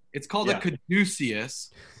 dude. It's called a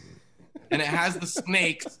caduceus, and it has the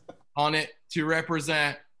snakes on it to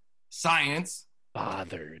represent science.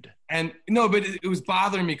 Bothered. And no, but it was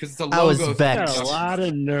bothering me because it's a logo. I was vexed. Got a lot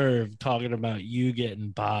of nerve talking about you getting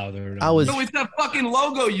bothered. No, it's that fucking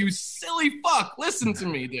logo, you silly fuck. Listen to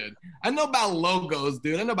me, dude. I know about logos,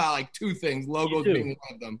 dude. I know about like two things. Logos being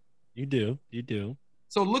one of them. You do.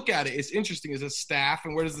 So look at it. It's interesting. It's a staff,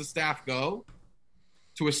 and where does the staff go?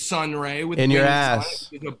 To a sun ray with in your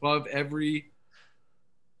ass above every,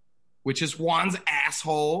 which is Juan's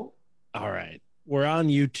asshole. All right, we're on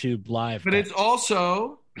YouTube live, but it's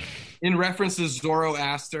also in reference to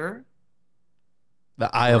Zoroaster,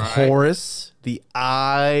 the Eye of Horus, the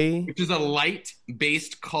Eye, which is a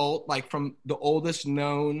light-based cult, like from the oldest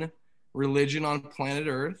known religion on planet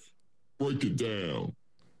Earth. Break it down.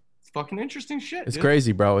 Fucking interesting shit. It's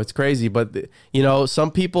crazy, bro. It's crazy. But, some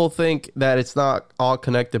people think that it's not all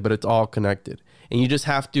connected, but it's all connected. And you just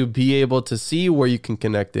have to be able to see where you can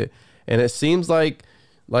connect it. And it seems like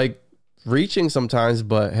reaching sometimes,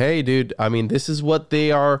 but hey, dude, I mean, this is what they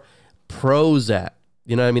are pros at.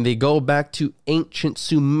 You know what I mean? They go back to ancient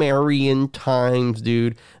Sumerian times,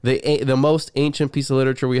 dude. The most ancient piece of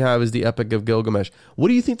literature we have is the Epic of Gilgamesh. What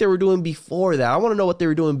do you think they were doing before that? I want to know what they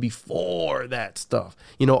were doing before that stuff.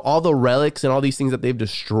 You know, all the relics and all these things that they've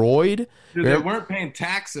destroyed. Dude, they weren't paying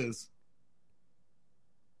taxes.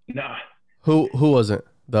 Nah. Who wasn't?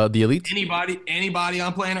 The elite? Anybody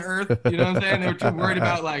on planet Earth, you know what I'm saying? They were too worried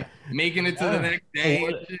about like making it to the next day.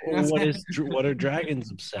 What are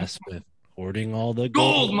dragons obsessed with? Hoarding all the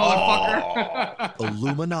gold, motherfucker.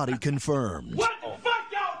 Illuminati confirmed. What the fuck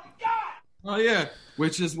y'all got? Oh yeah,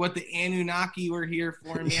 which is what the Anunnaki were here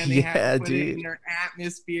for, man. They have to put it in their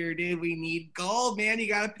atmosphere, dude. We need gold, man. You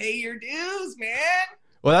gotta pay your dues, man.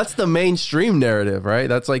 Well, that's the mainstream narrative, right?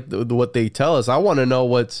 That's like what they tell us. I want to know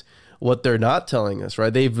what they're not telling us,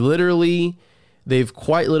 right? They've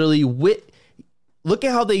quite literally look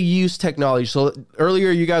at how they use technology. So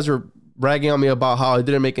earlier you guys were bragging on me about how it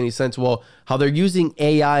didn't make any sense. Well, how they're using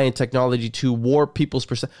AI and technology to warp people's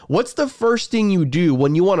perception. What's the first thing you do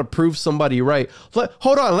when you want to prove somebody right?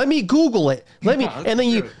 Hold on, let me Google it. And then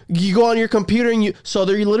you go on your computer and so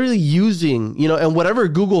they're literally using, you know, and whatever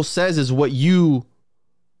Google says is what you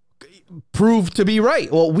prove to be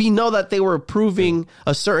right. Well, we know that they were proving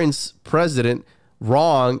a certain president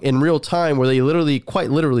wrong in real time, where they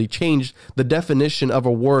quite literally changed the definition of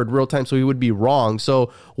a word real time, so he would be wrong.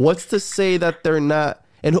 So what's to say that they're not?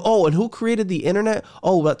 And who created the internet?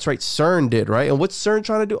 Oh, that's right, CERN did, right? And what's CERN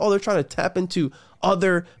trying to do? Oh, they're trying to tap into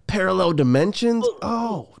other parallel dimensions.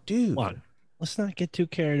 Oh, dude, come on. Let's not get too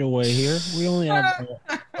carried away here. We only have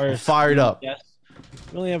our fired up.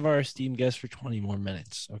 We only have our esteemed guest for 20 more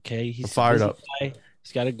minutes. Okay, he's fired up.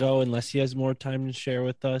 He's got to go unless he has more time to share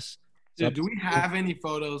with us. Dude, do we have any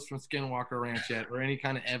photos from Skinwalker Ranch yet, or any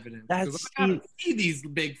kind of evidence? I gotta see these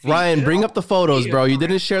big feet. Ryan, bring up the photos, bro. You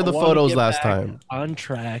didn't share the photos last time. On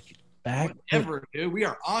track. Whatever, dude. We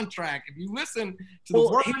are on track. If you listen to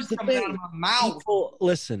the words coming out of my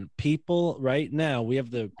mouth. People right now, we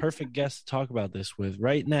have the perfect guest to talk about this with.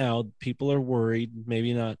 Right now, people are worried.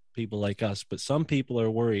 Maybe not people like us, but some people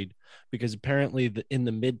are worried because apparently in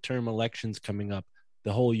the midterm elections coming up,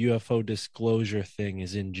 the whole UFO disclosure thing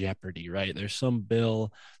is in jeopardy, right? There's some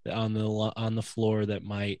bill on the floor that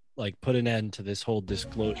might like put an end to this whole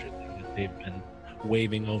disclosure thing that they've been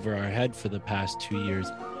waving over our head for the past 2 years.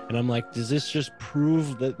 And I'm like, does this just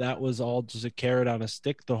prove that was all just a carrot on a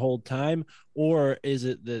stick the whole time? Or is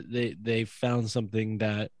it that they found something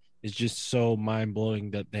that is just so mind-blowing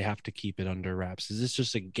that they have to keep it under wraps? Is this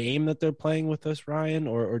just a game that they're playing with us, Ryan?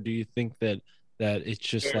 Or do you think that it's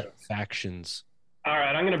just like factions? All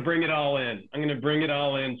right, I'm going to bring it all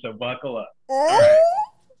in. So buckle up. All right.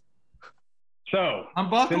 So I'm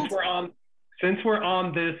buckled. Since we're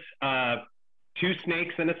on this two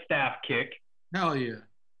snakes and a staff kick. Hell yeah.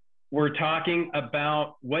 We're talking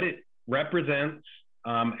about what it represents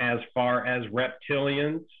as far as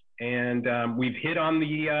reptilians, and we've hit on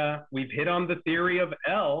the theory of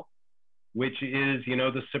El, which is, you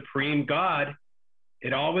know, the supreme God.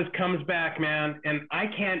 It always comes back, man, and I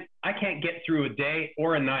can't get through a day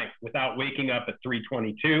or a night without waking up at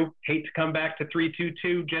 3:22. Hate to come back to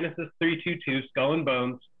 3:22, Genesis 3:22, Skull and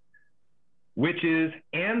Bones, which is,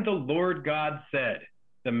 and the Lord God said,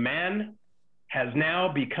 the man has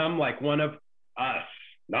now become like one of us,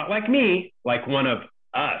 not like me, like one of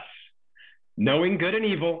us. Knowing good and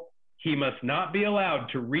evil, he must not be allowed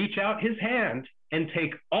to reach out his hand and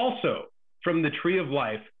take also from the tree of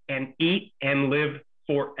life and eat and live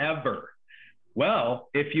forever. Well,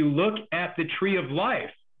 if you look at the tree of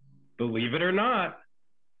life, believe it or not,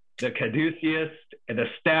 the caduceus, the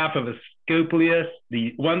staff of Asclepius,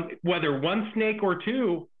 whether one snake or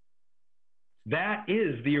two, that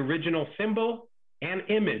is the original symbol and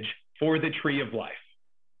image for the tree of life.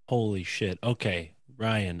 Holy shit. Okay,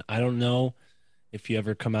 Ryan, I don't know if you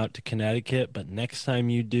ever come out to Connecticut, but next time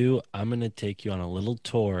you do, I'm going to take you on a little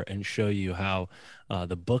tour and show you how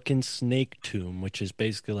the Book and Snake Tomb, which is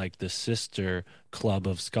basically like the sister club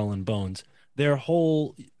of Skull and Bones, their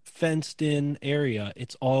whole fenced-in area,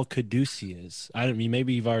 it's all caduceus.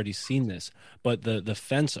 Maybe you've already seen this, but the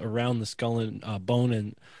fence around the Skull and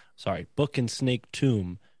Book and Snake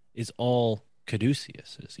Tomb is all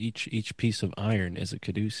caduceus. Each piece of iron is a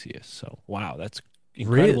caduceus. So wow, that's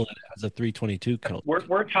incredible. That it has a 322 code.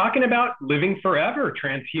 We're talking about living forever,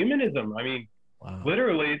 transhumanism. I mean, wow.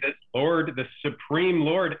 Literally, this Lord, the Supreme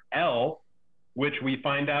Lord El, which we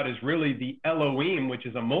find out is really the Elohim, which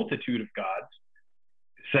is a multitude of gods,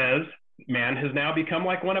 says man has now become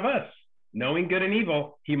like one of us. Knowing good and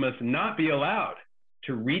evil, he must not be allowed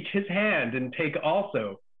to reach his hand and take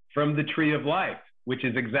also from the tree of life, which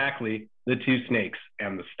is exactly the two snakes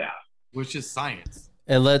and the staff. Which is science.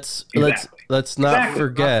 And let's not Exactly.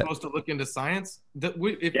 forget. We're not supposed to look into science.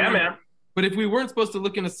 Man. But if we weren't supposed to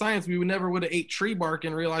look into science, we would never would have ate tree bark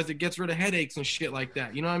and realized it gets rid of headaches and shit like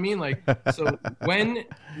that. You know what I mean? Like, so when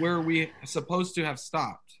were we supposed to have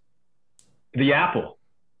stopped? The apple.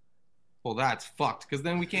 Well, that's fucked because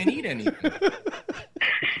then we can't eat anything.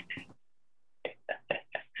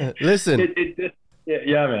 Listen.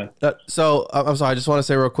 Yeah, man. So I'm sorry. I just want to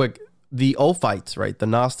say real quick. The Ophites, right? The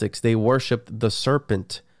Gnostics, they worshipped the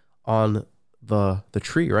serpent on the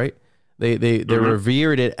tree, right? They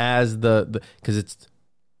revered it as the because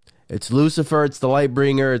it's Lucifer, it's the light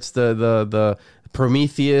bringer, it's the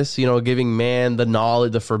Prometheus, you know, giving man the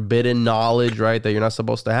knowledge, the forbidden knowledge, right, that you're not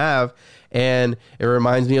supposed to have. And it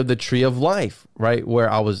reminds me of the tree of life, right?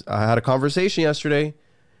 Where I had a conversation yesterday,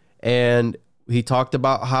 and he talked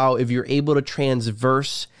about how if you're able to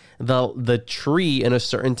transverse the tree in a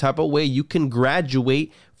certain type of way, you can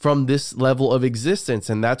graduate from this level of existence.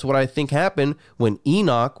 And that's what I think happened when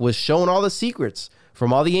Enoch was shown all the secrets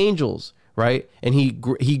from all the angels, right? And he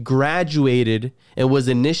graduated and was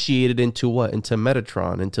initiated into what? Into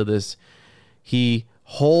Metatron, into this. He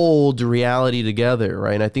holds reality together,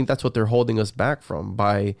 right? And I think that's what they're holding us back from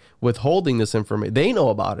by withholding this information. They know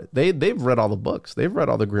about it. They've read all the books. They've read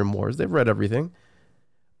all the grimoires. They've read everything.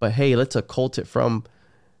 But hey, let's occult it from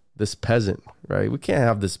this peasant, right? We can't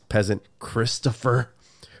have this peasant Christopher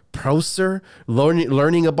Prosser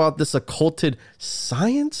learning about this occulted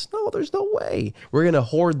science. No, there's no way. We're going to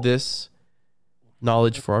hoard this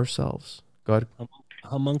knowledge for ourselves. Go ahead.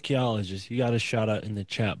 Homunculologist, you got a shout out in the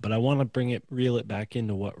chat, but I want to reel it back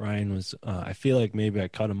into what Ryan was. I feel like maybe I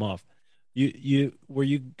cut him off. You were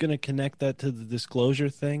you going to connect that to the disclosure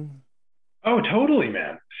thing? Oh, totally,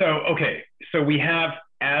 man. So we have,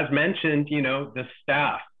 as mentioned, you know, the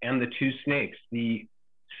staff and the two snakes, the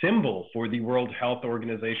symbol for the World Health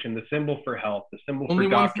Organization, the symbol for health, the symbol only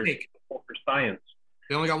for doctors, the snake. symbol for science.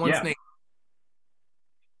 They only got one snake.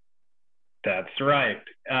 That's right.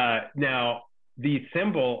 Now, the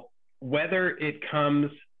symbol, whether it comes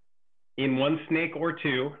in one snake or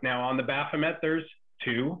two, now on the Baphomet, there's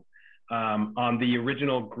two. On the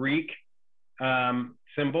original Greek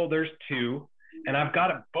symbol, there's two. And I've got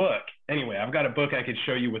a book. Anyway, I've got a book I could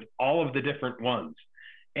show you with all of the different ones.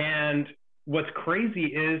 And what's crazy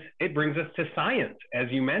is it brings us to science, as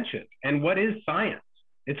you mentioned. And what is science?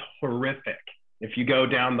 It's horrific. If you go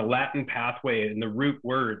down the Latin pathway in the root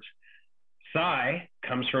words, psi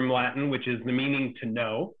comes from Latin, which is the meaning to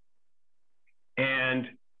know. And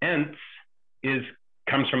ens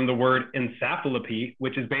comes from the word encephalopathy,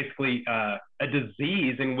 which is basically a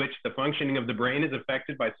disease in which the functioning of the brain is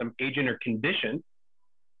affected by some agent or condition.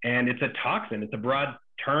 And it's a toxin. It's a broad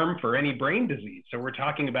term for any brain disease. So we're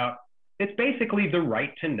talking about, it's basically the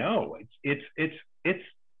right to know. It's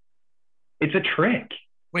a trick.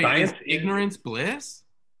 Wait, Science is ignorance bliss?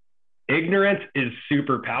 Ignorance is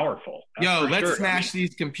super powerful. Yo, let's smash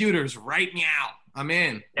these computers right now. I'm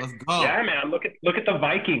in. Let's go. Yeah, man. Look at the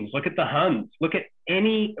Vikings. Look at the Huns. Look at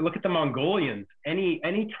the Mongolians.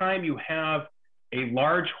 Any time you have a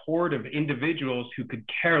large horde of individuals who could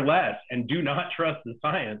care less and do not trust the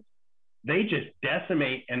science, they just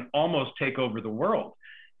decimate and almost take over the world.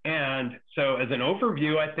 And so, as an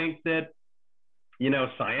overview, I think that, you know,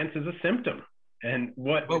 science is a symptom. And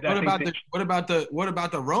what about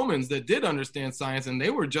the Romans that did understand science and they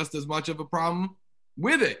were just as much of a problem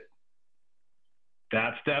with it?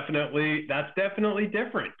 That's definitely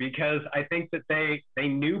different, because I think that they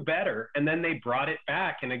knew better, and then they brought it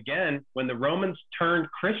back. And again, when the Romans turned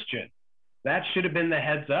Christian, that should have been the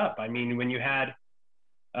heads up. I mean, when you had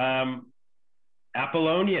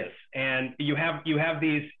Apollonius, and you have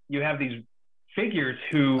these figures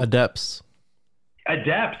who adepts,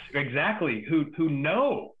 exactly, who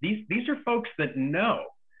know. These are folks that know.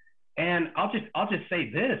 And I'll just say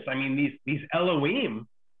this. I mean, these Elohim,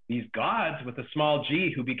 these gods with a small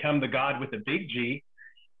g who become the god with a big G,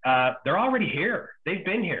 they're already here. They've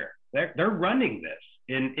been here. They're running this.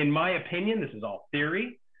 In my opinion, this is all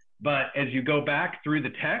theory, but as you go back through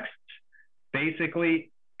the text,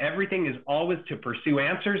 basically everything is always to pursue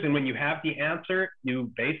answers. And when you have the answer,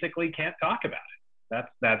 you basically can't talk about it.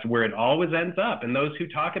 That's where it always ends up. And those who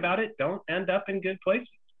talk about it don't end up in good places.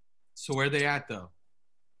 So where are they at, though?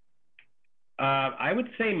 I would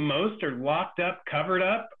say most are locked up, covered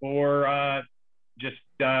up, or just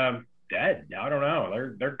dead. I don't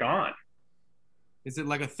know. They're gone. Is it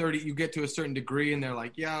like a 30? You get to a certain degree, and they're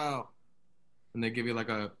like, "Yo," and they give you like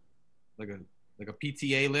a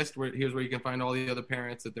PTA list where here's where you can find all the other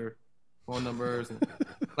parents at their phone numbers, and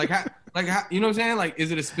how, you know what I'm saying? Like,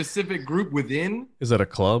 is it a specific group within? Is that a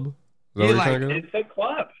club? It's a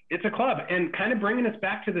club. It's a club. And kind of bringing us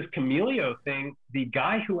back to this Camelio thing, the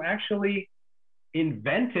guy who actually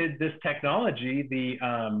invented this technology,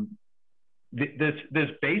 this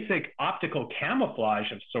basic optical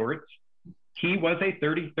camouflage of sorts, he was a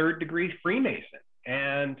 33rd degree Freemason.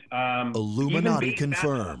 And Illuminati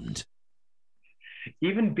confirmed.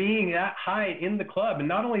 Even being that high in the club, and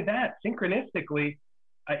not only that, synchronistically,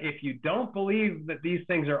 if you don't believe that these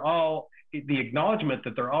things are all, the acknowledgement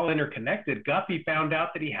that they're all interconnected, Guppy found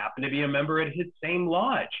out that he happened to be a member at his same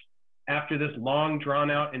lodge after this long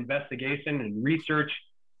drawn out investigation and research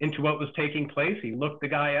into what was taking place. He looked the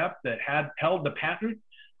guy up that had held the patent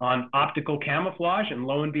on optical camouflage, and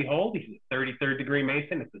lo and behold, he's a 33rd degree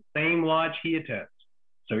Mason. It's the same lodge he attends.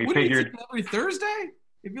 So he figured every Thursday.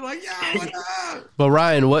 He'd be like, yeah, what up? But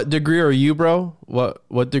Ryan, what degree are you, bro?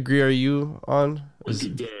 What degree are you on?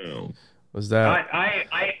 Was that?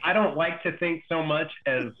 I don't like to think so much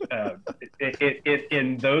as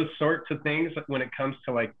in those sorts of things when it comes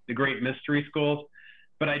to like the great mystery schools,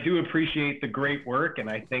 but I do appreciate the great work, and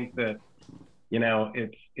I think that, you know,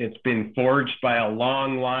 it's been forged by a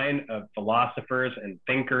long line of philosophers and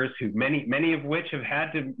thinkers who many of which have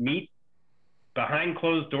had to meet behind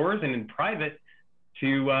closed doors and in private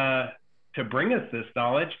to bring us this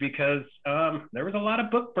knowledge, because there was a lot of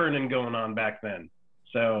book burning going on back then.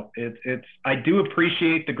 So I do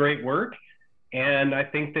appreciate the great work, and I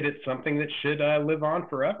think that it's something that should live on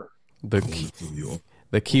forever. The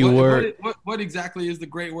key word. What exactly is the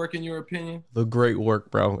great work in your opinion? The great work,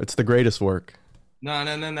 bro. It's the greatest work. No.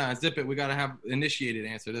 Zip it. We gotta have initiated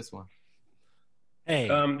answer this one. Hey,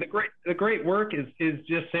 the great work is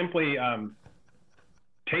just simply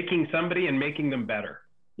taking somebody and making them better,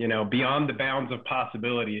 you know, beyond the bounds of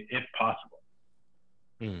possibility, if possible.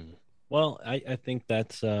 Well, I think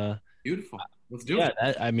that's beautiful. Let's do it.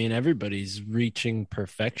 I mean, everybody's reaching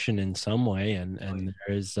perfection in some way, and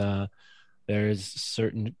there's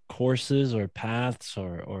certain courses or paths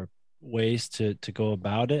or ways to go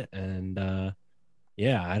about it, and I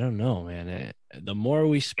don't know, man. The more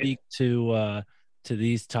we speak to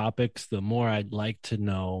these topics, the more I'd like to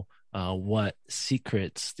know what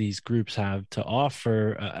secrets these groups have to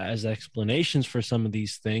offer as explanations for some of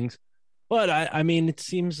these things. But I mean, it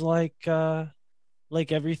seems like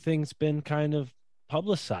everything's been kind of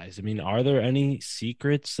publicized. I mean, are there any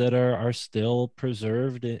secrets that are still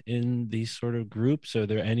preserved in these sort of groups? Are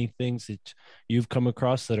there any things that you've come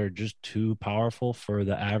across that are just too powerful for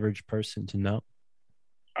the average person to know?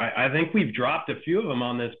 I think we've dropped a few of them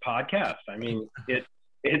on this podcast. I mean,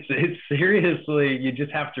 it's seriously, you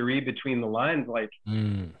just have to read between the lines. Like,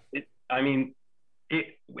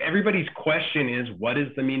 everybody's question is, what is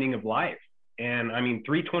the meaning of life? And I mean,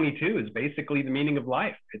 322 is basically the meaning of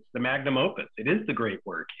life. It's the magnum opus. It is the great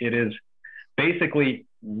work. It is basically,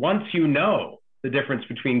 once you know the difference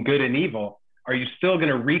between good and evil, are you still going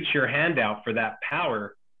to reach your hand out for that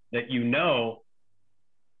power that you know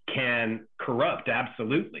can corrupt?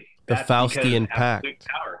 Absolutely. The Faustian pact.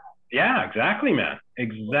 Power. Yeah, exactly, man.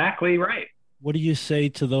 Exactly right. What do you say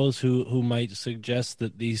to those who might suggest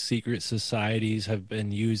that these secret societies have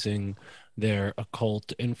been using their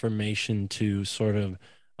occult information to sort of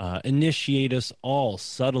initiate us all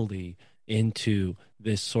subtly into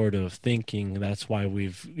this sort of thinking? That's why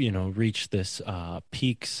we've, reached this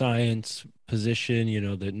peak science position,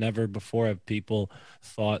 that never before have people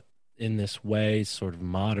thought in this way. Sort of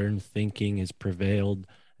modern thinking has prevailed,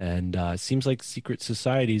 and it seems like secret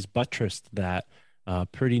societies buttressed that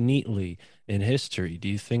pretty neatly in history. Do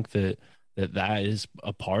you think that is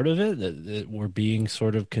a part of it, that we're being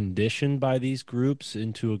sort of conditioned by these groups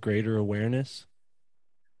into a greater awareness?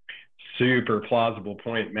 Super plausible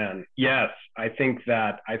point, man. Yes, I think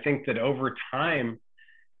that over time,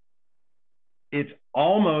 it's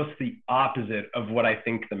almost the opposite of what I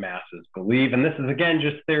think the masses believe. And this is, again,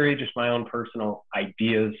 just theory, just my own personal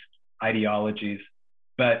ideas, ideologies.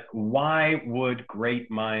 But why would great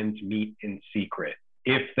minds meet in secret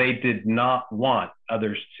if they did not want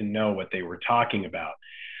others to know what they were talking about?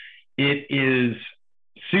 It is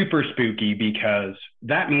super spooky, because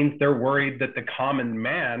that means they're worried that the common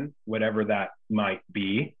man, whatever that might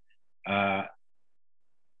be,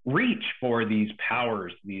 reach for these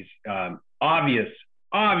powers, these obvious.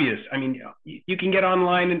 I mean, you can get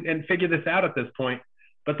online and figure this out at this point,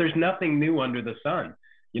 but there's nothing new under the sun.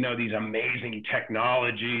 These amazing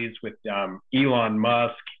technologies with Elon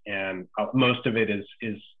Musk, and most of it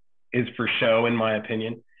is for show, in my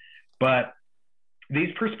opinion. But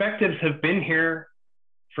these perspectives have been here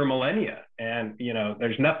for millennia, and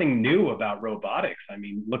there's nothing new about robotics. I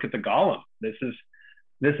mean, look at the Golem. This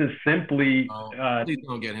is simply. Please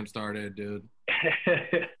don't get him started, dude.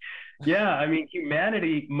 Yeah, I mean,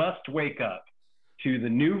 humanity must wake up to the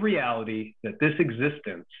new reality that this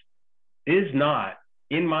existence is not,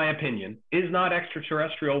 in my opinion, is not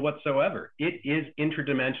extraterrestrial whatsoever. It is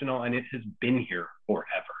interdimensional and it has been here forever.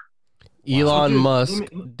 Elon Musk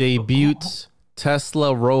debuts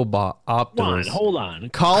Tesla robot Optimus. Hold on.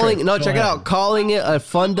 Calling Chris, check it ahead. out. Calling it a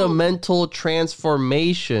fundamental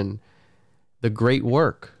transformation. The great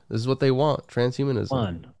work. This is what they want.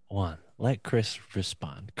 Transhumanism. One. Let Chris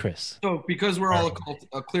respond. Chris. So, because we're all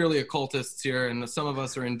clearly occultists here, and some of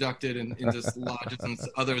us are inducted into lodges and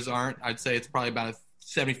others aren't, I'd say it's probably about a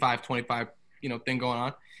 75-25, thing going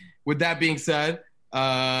on. With that being said,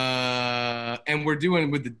 and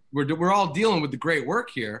we're all dealing with the great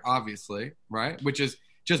work here, obviously, right? Which is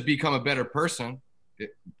just become a better person,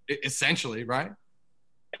 essentially, right?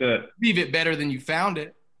 Good. Leave it better than you found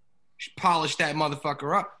it. Polish that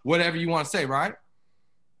motherfucker up. Whatever you want to say, right?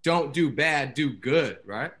 Don't do bad, do good,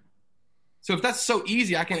 right? So if that's so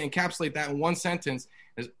easy, I can encapsulate that in one sentence.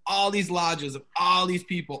 There's all these lodges of all these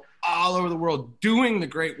people all over the world doing the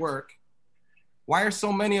great work. Why are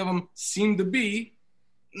so many of them seem to be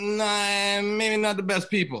maybe not the best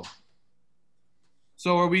people?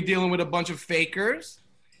 So are we dealing with a bunch of fakers,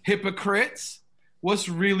 hypocrites? What's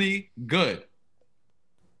really good?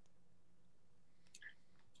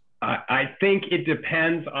 I think it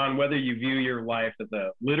depends on whether you view your life as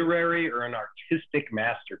a literary or an artistic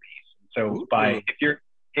masterpiece. So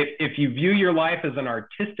if you view your life as an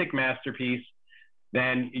artistic masterpiece,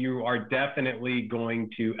 then you are definitely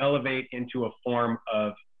going to elevate into a form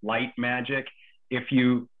of light magic. If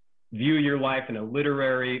you view your life in a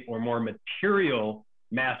literary or more material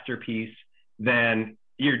masterpiece, then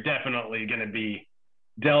you're definitely going to be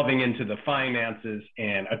delving into the finances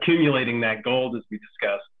and accumulating that gold, as we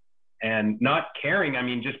discussed. And not caring, I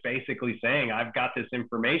mean, just basically saying, I've got this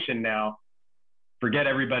information now, forget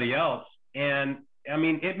everybody else. And I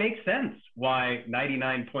mean, it makes sense why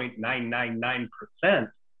 99.999%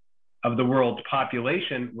 of the world's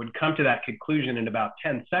population would come to that conclusion in about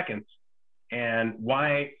 10 seconds, and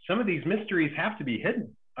why some of these mysteries have to be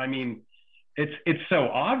hidden. I mean, it's so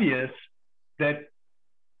obvious that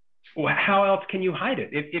how else can you hide it?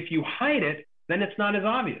 If you hide it, then it's not as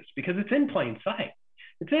obvious because it's in plain sight.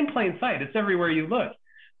 It's in plain sight. It's everywhere you look.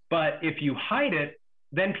 But if you hide it,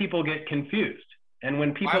 then people get confused. And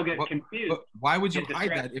when people get confused, why would you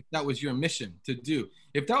hide that if that was your mission to do?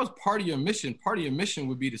 If that was part of your mission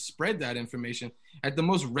would be to spread that information at the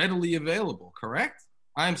most readily available, correct?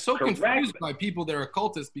 I am so confused by people that are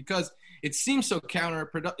occultists because it seems so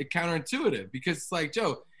counterintuitive. Because it's like,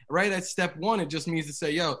 Joe, right at step one, it just means to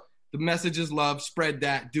say, yo, the message is love, spread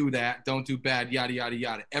that, do that, don't do bad, yada, yada,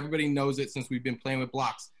 yada. Everybody knows it since we've been playing with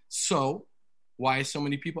blocks. So why are so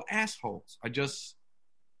many people assholes? I feel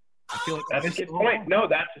like that's a good point. No,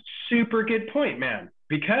 that's a super good point, man.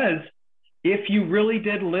 Because if you really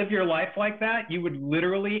did live your life like that, you would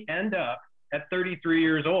literally end up at 33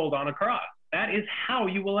 years old on a cross. That is how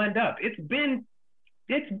you will end up. It's been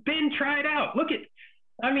tried out.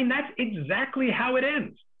 That's exactly how it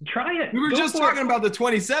ends. Try it. We were just talking about the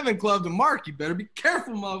 27 Club to Mark. You better be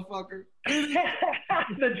careful, motherfucker.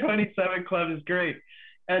 The 27 Club is great.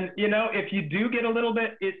 And, if you do get a little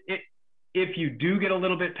bit, if you do get a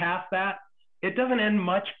little bit past that, it doesn't end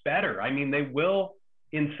much better. I mean, they will,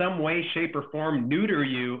 in some way, shape, or form, neuter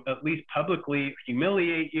you, at least publicly,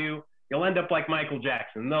 humiliate you. You'll end up like Michael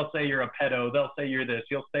Jackson. They'll say you're a pedo. They'll say you're this.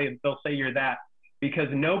 They'll say you're that. Because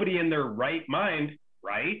nobody in their right mind,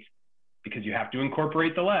 right? Because you have to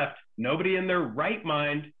incorporate the left. Nobody in their right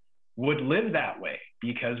mind would live that way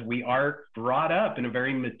because we are brought up in a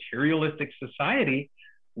very materialistic society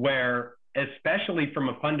where, especially from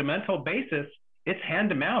a fundamental basis, it's hand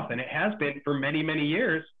to mouth, and it has been for many, many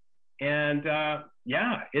years. And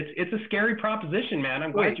it's a scary proposition, man.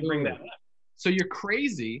 I'm glad you bring that up. So you're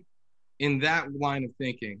crazy in that line of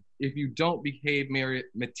thinking if you don't behave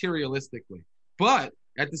materialistically. But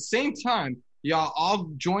at the same time, y'all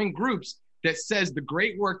all join groups that says the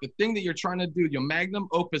great work, the thing that you're trying to do, your magnum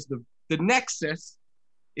opus, the nexus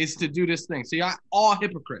is to do this thing. So y'all all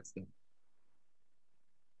hypocrites then.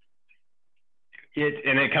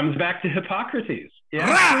 It comes back to Hippocrates. Yeah,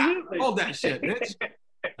 absolutely. Hold that shit, bitch.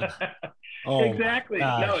 Exactly.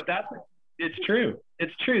 No, it's true.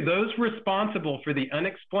 It's true. Those responsible for the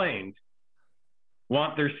unexplained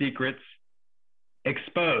want their secrets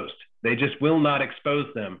exposed. They just will not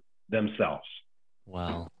expose them themselves.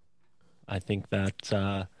 Wow. I think that's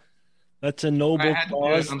a noble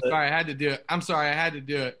cause. I'm sorry, I had to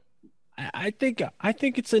do it. I think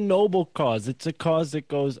it's a noble cause. It's a cause that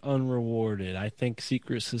goes unrewarded. I think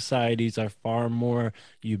secret societies are far more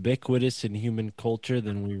ubiquitous in human culture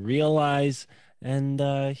than we realize. And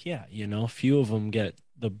yeah, few of them get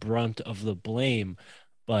the brunt of the blame.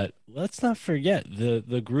 But let's not forget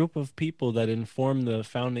the group of people that informed the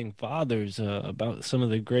founding fathers about some of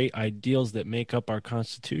the great ideals that make up our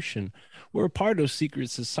Constitution. We're a part of secret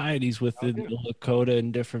societies within the Lakota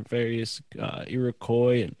and different various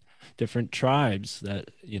Iroquois and different tribes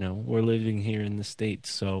that were living here in the States.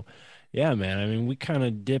 So yeah, man, I mean, we kind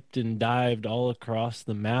of dipped and dived all across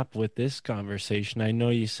the map with this conversation. I know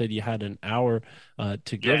you said you had an hour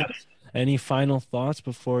to give us. Any final thoughts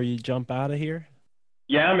before you jump out of here?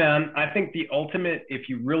 Yeah, man. I think the ultimate, if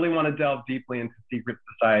you really want to delve deeply into secret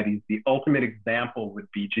societies, the ultimate example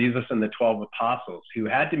would be Jesus and the 12 apostles who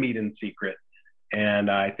had to meet in secret.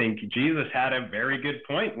 And I think Jesus had a very good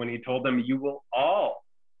point when he told them, you will all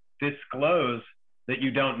disclose that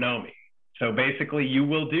you don't know me. So basically, you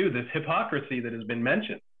will do this hypocrisy that has been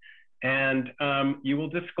mentioned. And you will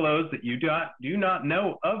disclose that you do not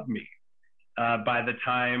know of me by the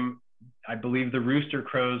time, I believe, the rooster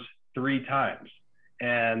crows 3 times.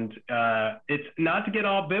 And it's not to get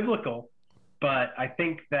all biblical, but I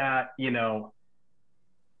think that,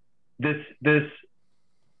 this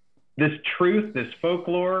truth, this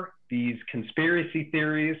folklore, these conspiracy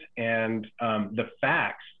theories, and the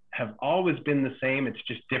facts have always been the same. It's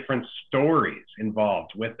just different stories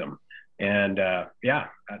involved with them. And yeah,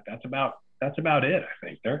 that's about it, I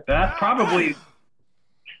think. That's probably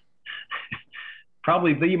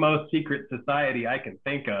the most secret society I can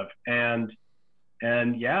think of.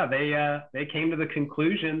 And yeah, they came to the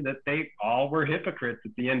conclusion that they all were hypocrites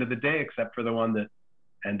at the end of the day, except for the one that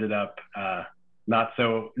ended up not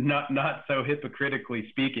so hypocritically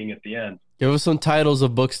speaking at the end. Give us some titles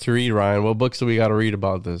of books to read, Ryan. What books do we got to read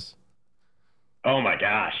about this? Oh my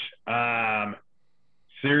gosh.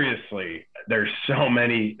 Seriously, there's so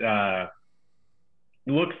many.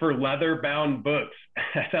 Look for leather-bound books.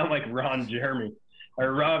 I sound like Ron Jeremy.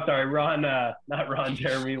 Or Ron, not Ron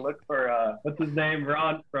Jeremy. Look for, what's his name?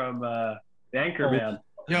 Ron from The Anchorman.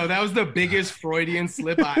 Yo, that was the biggest Freudian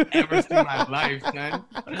slip I've ever seen in my life, man.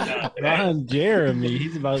 Ron Jeremy,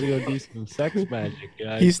 he's about to go do some sex magic,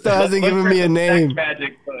 guys. He still hasn't given me a name.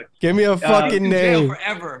 Give me a fucking name. Jail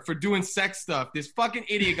forever for doing sex stuff. This fucking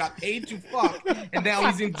idiot got paid to fuck, and now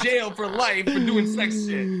he's in jail for life for doing sex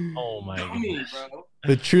shit. Oh my god, bro.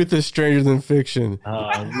 The truth is stranger than fiction.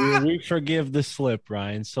 We forgive the slip,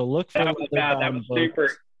 Ryan. So look for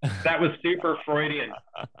that was super Freudian.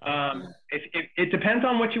 It depends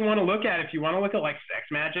on what you want to look at. If you want to look at like sex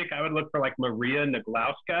magic, I would look for like Maria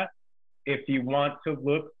Naglowska. If you want to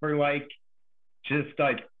look for like just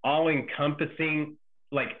like all encompassing,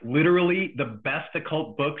 like literally the best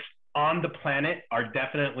occult books on the planet are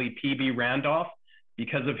definitely P.B. Randolph.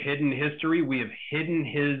 Because of hidden history, we have hidden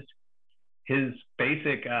his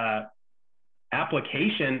basic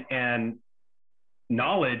application and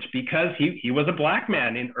knowledge because he was a black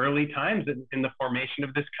man in early times in the formation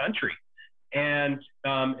of this country. And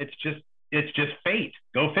it's just fate.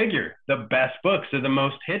 Go figure. The best books are the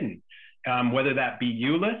most hidden, whether that be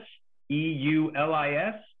Eulis,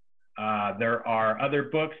 Eulis. There are other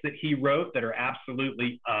books that he wrote that are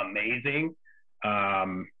absolutely amazing.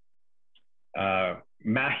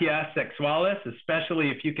 Magia Sexualis, especially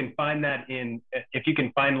if you can find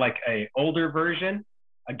like a older version.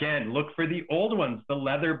 Again, look for the old ones, the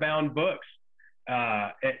leather-bound books.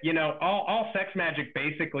 All sex magic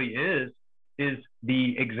basically is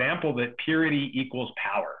the example that purity equals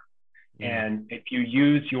power. Yeah. And if you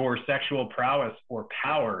use your sexual prowess or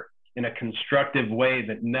power in a constructive way,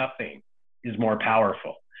 that nothing is more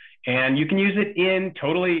powerful. And you can use it in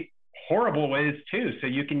totally horrible ways too. So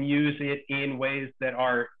you can use it in ways that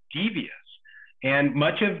are devious. And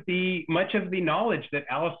much of the knowledge that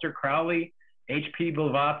Aleister Crowley, H.P.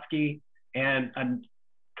 Blavatsky, and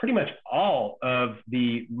pretty much all of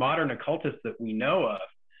the modern occultists that we know of,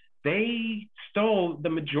 they stole the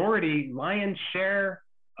lion's share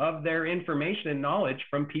of their information and knowledge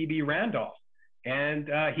from P.B. Randolph. And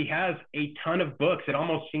he has a ton of books. It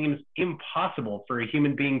almost seems impossible for a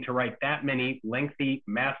human being to write that many lengthy,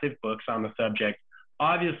 massive books on the subject,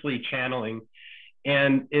 obviously channeling.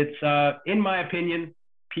 And it's, in my opinion,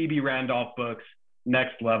 P.B. Randolph books,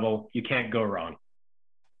 next level. You can't go wrong.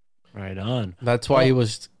 Right on. That's why he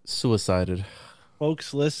was suicided.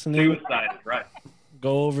 Folks listening. Suicided, right.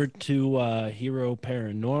 Go over to Hero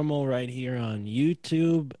Paranormal right here on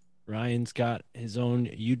YouTube. Ryan's got his own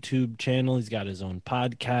YouTube channel. He's got his own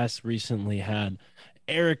podcast. Recently had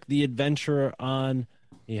Eric the Adventurer on.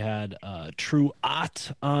 He had True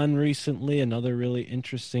Ott on recently, another really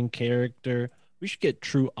interesting character. We should get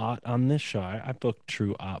True Ott on this show. I booked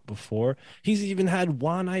True Ott before. He's even had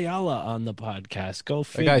Juan Ayala on the podcast. Go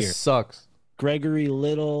figure. That guy sucks. Gregory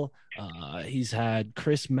Little. He's had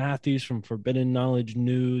Chris Matthews from Forbidden Knowledge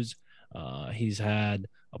News. He's had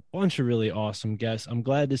a bunch of really awesome guests. I'm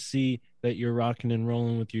glad to see that you're rocking and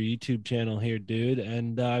rolling with your YouTube channel here, dude.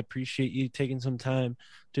 And I appreciate you taking some time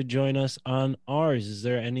to join us on ours. Is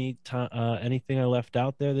there anything I left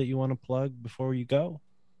out there that you want to plug before you go?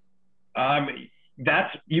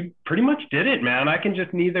 You pretty much did it, man. I can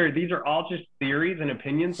just these are all just theories and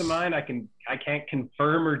opinions of mine. I can't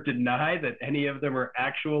confirm or deny that any of them are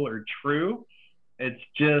actual or true. It's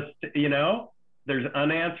just, there's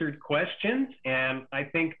unanswered questions. And I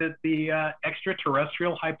think that the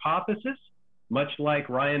extraterrestrial hypothesis, much like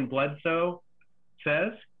Ryan Bledsoe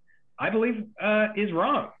says, I believe is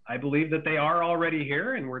wrong. I believe that they are already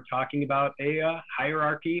here, and we're talking about a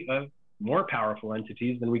hierarchy of more powerful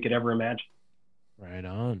entities than we could ever imagine. Right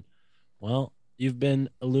on. Well, you've been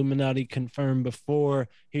Illuminati confirmed before.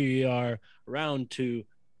 Here you are, round 2,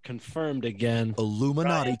 confirmed again.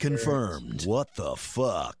 Illuminati confirmed. What the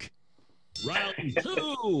fuck? Round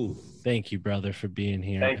 2. Thank you, brother, for being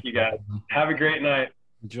here. Thank you, guys. Have a great night.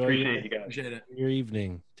 Enjoy Appreciate you guys. Appreciate it. your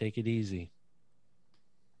evening. Take it easy.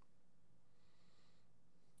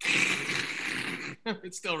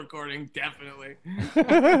 It's still recording, definitely.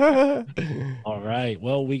 All right.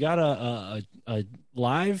 Well, we got a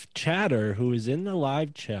live chatter who is in the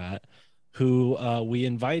live chat, who we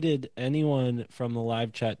invited anyone from the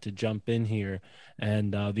live chat to jump in here.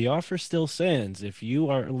 And the offer still stands. If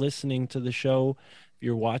you are listening to the show, if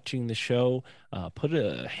you're watching the show, put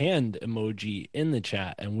a hand emoji in the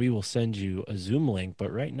chat and we will send you a Zoom link.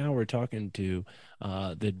 But right now we're talking to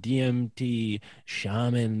the DMT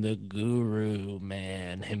shaman, the guru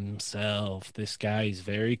man himself. This guy is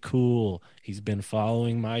very cool. He's been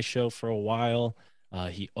following my show for a while.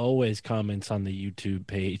 He always comments on the YouTube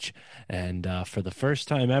page. And for the first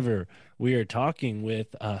time ever, we are talking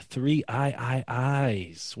with 3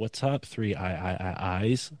 Eyes. What's up, 3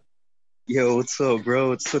 Eyes? Yo, what's up,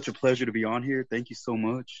 bro? It's such a pleasure to be on here. Thank you so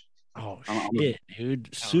much. Oh, shit, dude.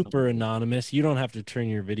 Super anonymous. You don't have to turn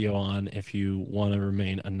your video on if you want to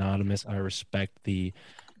remain anonymous. I respect the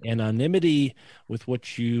anonymity with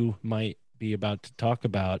what you might be about to talk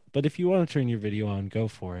about. But if you want to turn your video on, go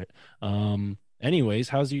for it. Anyways,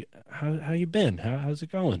 how you been? How's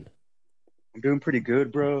it going? I'm doing pretty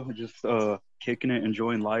good, bro. Just kicking it,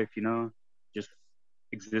 enjoying life, just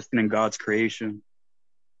existing in God's creation.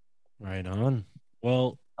 Right on.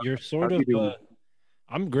 Well, you're sort of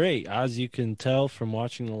I'm great. As you can tell from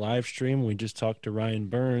watching the live stream, we just talked to Ryan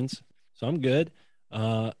Burns, so I'm good.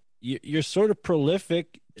 You're sort of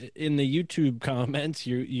prolific in the YouTube comments.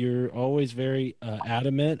 You're always very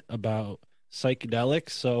adamant about psychedelics,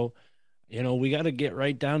 so we got to get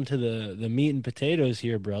right down to the meat and potatoes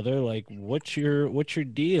here, brother. Like, what's your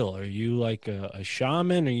deal? Are you like a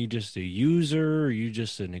shaman? Are you just a user? Are you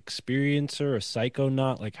just an experiencer, a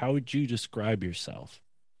psychonaut? Like, how would you describe yourself?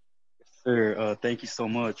 Sir, thank you so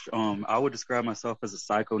much. I would describe myself as a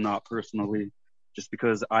psychonaut personally, just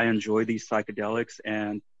because I enjoy these psychedelics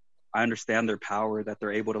and I understand their power, that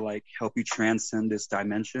they're able to like help you transcend this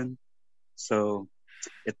dimension. So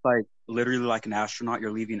it's like literally like an astronaut.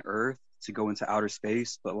 You're leaving Earth to go into outer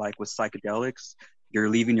space, but like with psychedelics, you're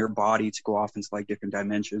leaving your body to go off into like different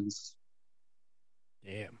dimensions.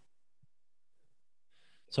 Damn.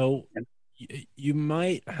 So you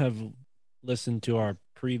might have listened to our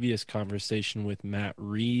previous conversation with Matt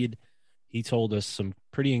Reed. He told us some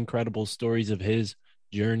pretty incredible stories of his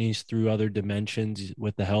journeys through other dimensions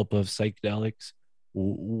with the help of psychedelics.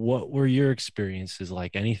 What were your experiences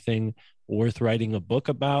like? Anything worth writing a book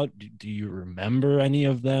about? Do you remember any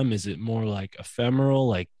of them? Is it more like ephemeral,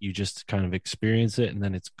 like you just kind of experience it and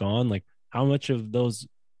then it's gone? Like, how much of those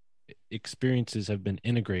experiences have been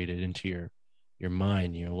integrated into your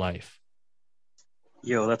mind, your life?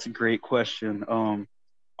 Yo, that's a great question.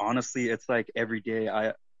 Honestly, it's like every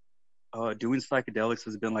day doing psychedelics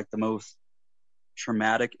has been like the most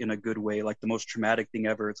traumatic in a good way, like the most traumatic thing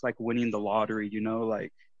ever. It's like winning the lottery,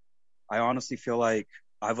 like I honestly feel like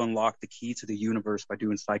I've unlocked the key to the universe by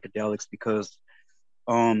doing psychedelics, because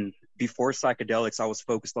before psychedelics I was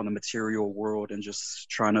focused on the material world and just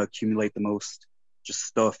trying to accumulate the most just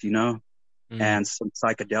stuff, and some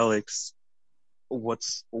psychedelics,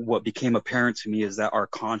 what became apparent to me is that our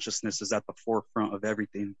consciousness is at the forefront of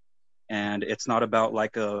everything, and it's not about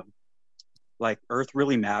like Earth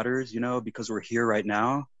really matters, because we're here right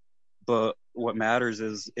now, but what matters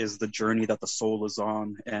is the journey that the soul is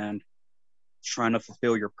on. And trying to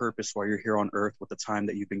fulfill your purpose while you're here on Earth with the time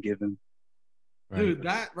that you've been given. Right. Dude,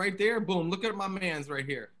 that right there, boom, look at my man's right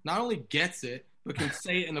here. Not only gets it, but can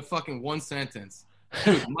say it in a fucking one sentence.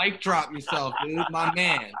 Dude, mic drop yourself, dude. My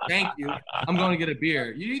man. Thank you. I'm going to get a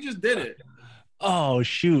beer. You just did it. Oh,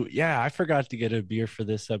 shoot. Yeah, I forgot to get a beer for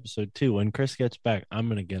this episode, too. When Chris gets back, I'm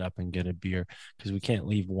going to get up and get a beer because we can't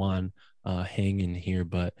leave Juan hanging here.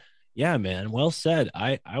 But, yeah, man, well said.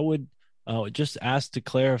 I would just ask to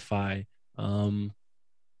clarify,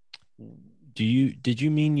 did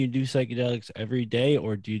you mean you do psychedelics every day,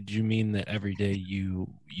 or did you mean that every day you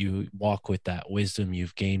walk with that wisdom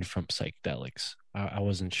you've gained from psychedelics? I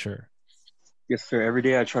wasn't sure. Yes, sir. Every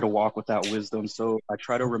day I try to walk with that wisdom. So I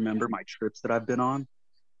try to remember my trips that I've been on,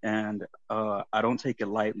 and I don't take it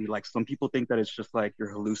lightly. Like, some people think that it's just like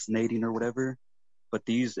you're hallucinating or whatever, but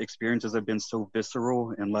these experiences have been so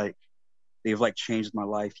visceral, and like they've like changed my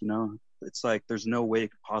life. It's like there's no way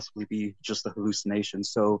it could possibly be just a hallucination.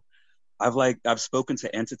 So I've spoken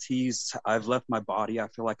to entities. I've left my body. I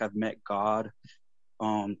feel like I've met God.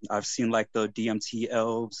 I've seen like the DMT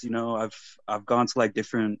elves. I've gone to like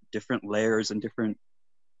different layers and different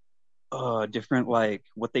like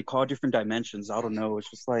what they call different dimensions. I don't know. It's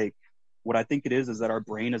just like, what I think it is that our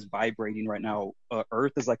brain is vibrating right now.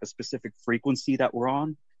 Earth is like a specific frequency that we're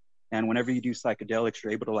on, and whenever you do psychedelics,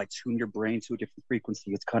 you're able to like tune your brain to a different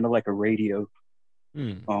frequency. It's kind of like a radio.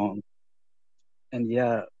 And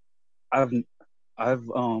yeah, I've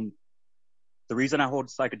the reason I hold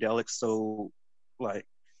psychedelics so like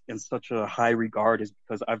in such a high regard is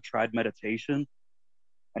because I've tried meditation,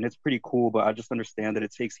 and it's pretty cool, but I just understand that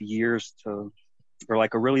it takes years or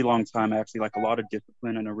like a really long time, actually, like a lot of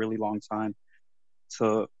discipline and a really long time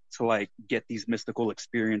to like get these mystical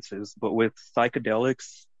experiences. But with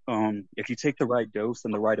psychedelics, if you take the right dose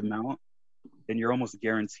and the right amount, then you're almost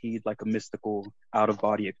guaranteed like a mystical out of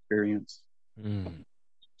body experience.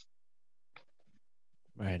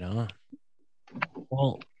 Right on.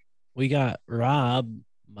 Well, we got Rob,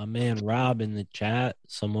 my man Rob, in the chat.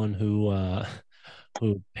 Someone who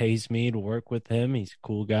pays me to work with him. He's a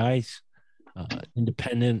cool guy. He's,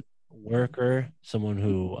 independent worker. Someone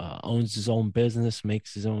who owns his own business,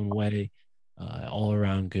 makes his own way. All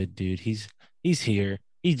around good dude. He's here.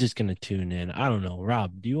 He's just gonna tune in. I don't know,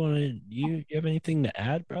 Rob. Do you have anything to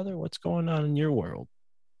add, brother? What's going on in your world?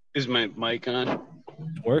 Is my mic on?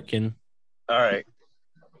 It's working. All right.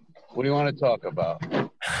 What do you want to talk about?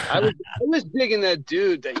 I was digging that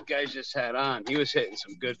dude that you guys just had on. He was hitting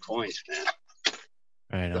some good points, man.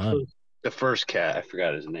 Right on. The first cat, I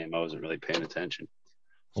forgot his name. I wasn't really paying attention.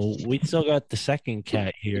 Well, we still got the second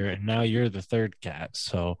cat here, and now you're the third cat.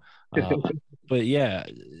 So, but yeah,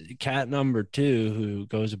 cat number 2, who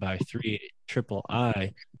goes by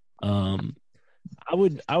 3III.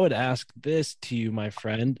 I would ask this to you, my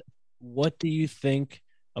friend. What do you think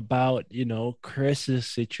about, Chris's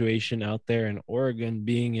situation out there in Oregon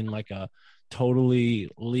being in like a totally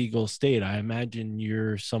legal state? I imagine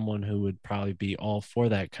you're someone who would probably be all for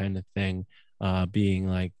that kind of thing, being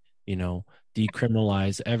like,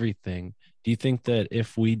 decriminalize everything. Do you think that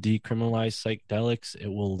if we decriminalize psychedelics, it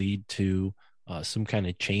will lead to some kind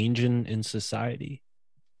of change in society?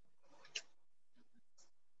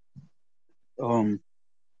 Oh,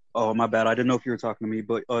 my bad. I didn't know if you were talking to me,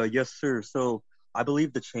 but yes, sir. So I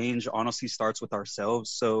believe the change honestly starts with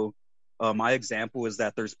ourselves. So my example is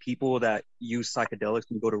that there's people that use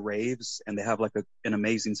psychedelics and go to raves, and they have like an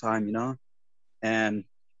amazing time, and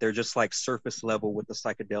they're just like surface level with the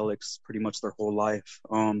psychedelics pretty much their whole life.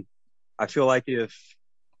 I feel like if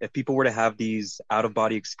people were to have these out of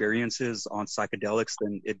body experiences on psychedelics,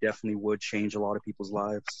 then it definitely would change a lot of people's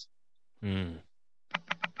lives.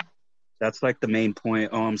 That's like the main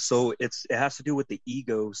point. So it has to do with the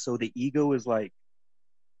ego. So the ego is like,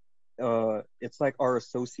 it's like our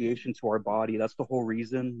association to our body. That's the whole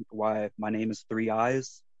reason why my name is 3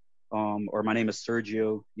 Eyes, or my name is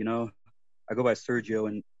Sergio. I go by Sergio,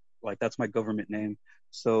 and like that's my government name.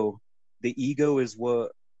 So the ego is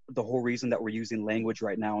what the whole reason that we're using language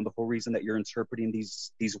right now, and the whole reason that you're interpreting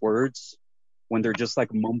these words when they're just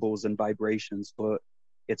like mumbles and vibrations. But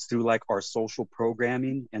it's through like our social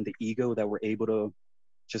programming and the ego that we're able to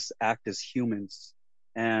just act as humans.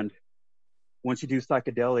 And once you do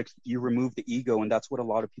psychedelics, you remove the ego, and that's what a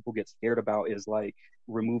lot of people get scared about, is like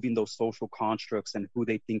removing those social constructs and who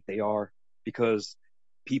they think they are. Because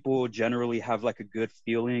people generally have like a good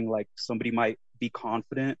feeling, like somebody might be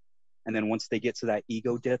confident, and then once they get to that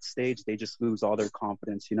ego death stage, they just lose all their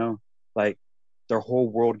confidence, like their whole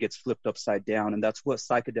world gets flipped upside down. And that's what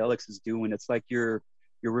psychedelics is doing. It's like you're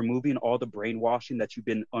removing all the brainwashing that you've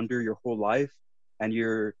been under your whole life, and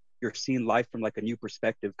you're seeing life from like a new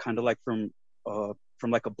perspective, kind of like from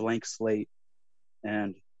from like a blank slate,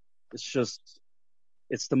 and it's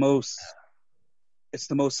the most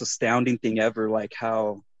astounding thing ever, like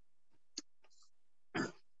how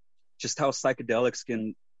psychedelics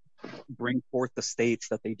can bring forth the states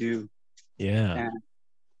that they do. Yeah. And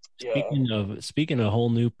Speaking of a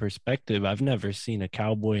whole new perspective, I've never seen a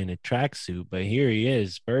cowboy in a tracksuit, but here he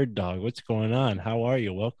is, Birddog. What's going on? How are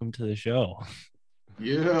you? Welcome to the show.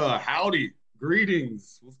 Yeah, howdy.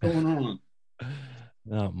 Greetings. What's going on?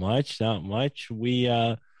 Not much. We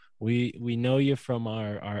know you from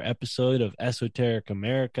our episode of Esoteric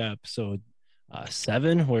America, episode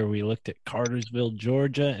 7, where we looked at Cartersville,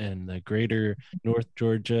 Georgia, and the greater North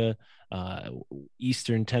Georgia,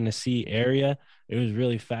 Eastern Tennessee area. It was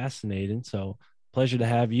really fascinating. So pleasure to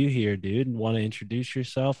have you here, dude. Want to introduce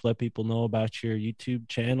yourself, let people know about your YouTube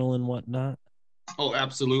channel and whatnot? Oh,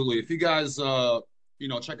 absolutely. If you guys,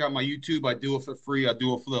 check out my YouTube, I do it for free. I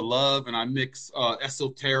do it for the love, and I mix all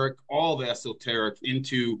the esoteric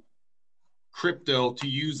into crypto to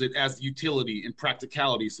use it as utility and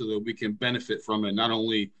practicality so that we can benefit from it, not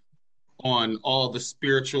only on all the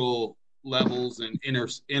spiritual levels and inner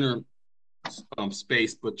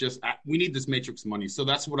space, but just we need this matrix money. So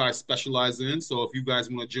that's what I specialize in. So if you guys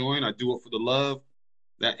want to join, I do it for the love.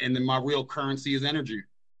 And then my real currency is energy.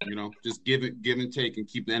 Just give and take and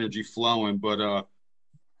keep the energy flowing. But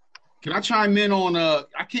can I chime in on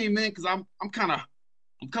I came in because I'm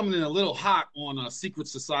coming in a little hot on secret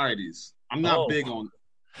societies. I'm not big on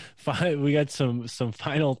Fine. We got some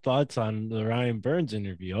final thoughts on the Ryan Burns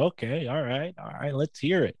interview. Okay, all right. Let's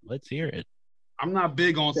hear it. I'm not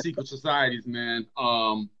big on secret societies, man.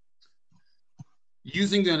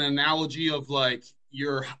 Using an analogy of like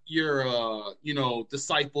your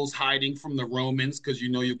disciples hiding from the Romans because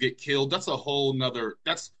you'll get killed. That's a whole nother.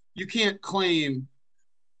 You can't claim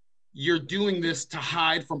you're doing this to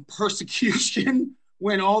hide from persecution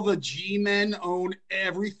when all the G-men own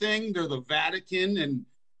everything. They're the Vatican and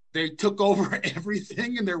they took over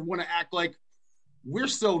everything, and they want to act like we're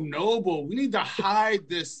so noble. We need to hide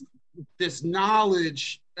this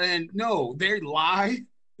knowledge. And no, they lie,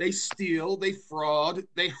 they steal, they fraud,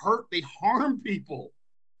 they hurt, they harm people.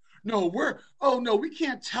 No, we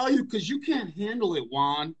can't tell you because you can't handle it,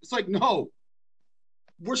 Juan. It's like, no,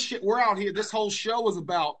 we're out here. This whole show is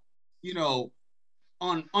about,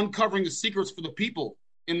 on uncovering the secrets for the people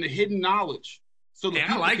and the hidden knowledge. So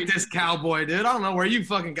I like this cowboy, dude. I don't know where you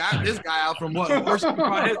fucking got this guy out from. What?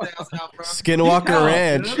 Skinwalker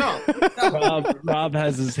Ranch. Rob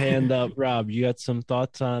has his hand up. Rob, you got some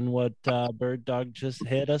thoughts on what Birddog just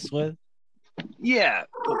hit us with? Yeah.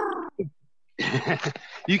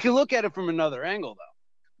 You can look at it from another angle, though.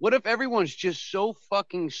 What if everyone's just so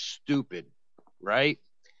fucking stupid, right?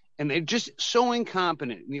 And they're just so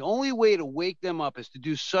incompetent. And the only way to wake them up is to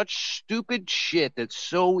do such stupid shit that's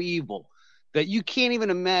so evil that you can't even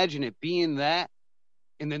imagine it being that,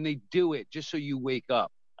 and then they do it just so you wake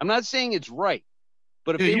up. I'm not saying it's right,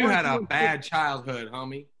 but if you had a bad childhood,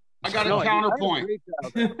 homie. I got a counterpoint.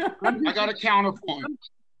 I got a counterpoint.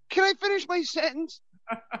 Can I finish my sentence?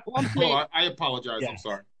 Well, I apologize. Yes. I'm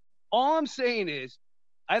sorry. All I'm saying is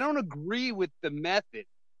I don't agree with the method,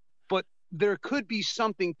 but there could be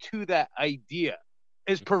something to that idea,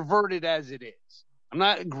 as perverted as it is. I'm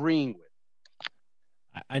not agreeing with it.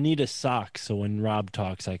 I need a sock, so when Rob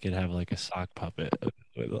talks, I could have like a sock puppet.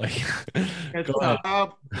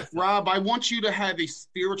 Rob, I want you to have a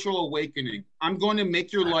spiritual awakening. I'm going to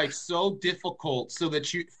make your life so difficult so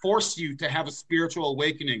that force you to have a spiritual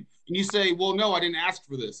awakening. And you say, well, no, I didn't ask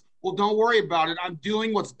for this. Well, don't worry about it. I'm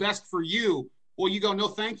doing what's best for you. Well, you go, no,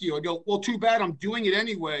 thank you. I go, well, too bad. I'm doing it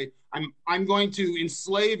anyway. I'm going to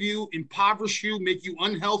enslave you, impoverish you, make you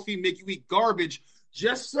unhealthy, make you eat garbage,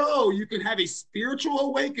 just so you can have a spiritual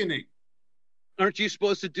awakening. Aren't you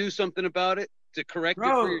supposed to do something about it to correct it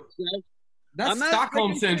for yourself? That's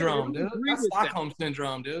Stockholm syndrome, dude. That's Stockholm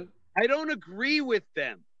syndrome, dude. I don't agree with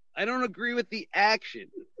them. I don't agree with the action,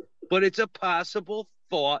 but it's a possible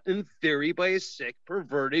thought and theory by a sick,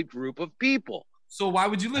 perverted group of people. So why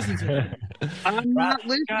would you listen to them? I'm not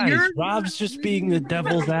listening. Guys, Rob's just being the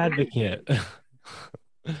devil's advocate.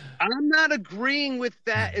 I'm not agreeing with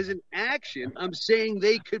that as an action. I'm saying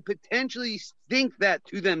they could potentially think that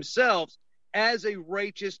to themselves as a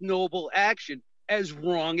righteous, noble action, as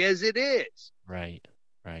wrong as it is. Right.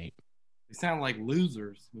 They sound like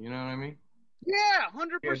losers. You know what I mean? Yeah,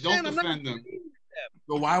 100%. Don't defend them.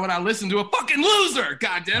 But why would I listen to a fucking loser?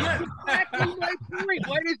 God damn it! Exactly my point.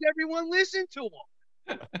 Why does everyone listen to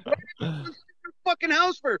them? Why does everyone sit in their fucking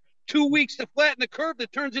house for 2 weeks to flatten the curve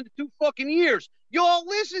that turns into 2 fucking years? You all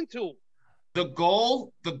listen to them. The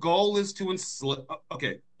goal is to enslave.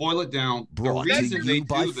 Okay, boil it down. Brought the to reason you they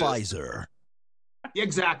by do this, Pfizer.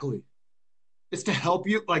 Exactly. It's to help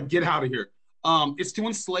you, like, get out of here. It's to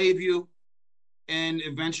enslave you and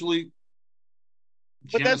eventually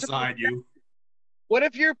genocide you. What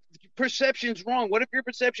if your perception's wrong? What if your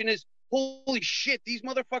perception is, holy shit, these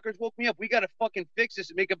motherfuckers woke me up. We got to fucking fix this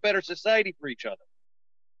and make a better society for each other.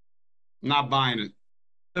 Not buying it.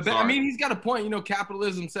 I mean, he's got a point. You know,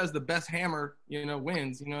 capitalism says the best hammer, you know,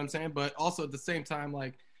 wins. You know what I'm saying? But also at the same time,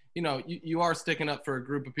 like, you know, you are sticking up for a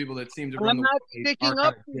group of people that seem to run I'm the not way, sticking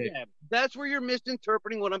up for them. That's where you're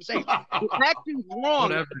misinterpreting what I'm saying. The action's wrong.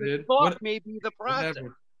 Whatever, The dude. thought may be the process.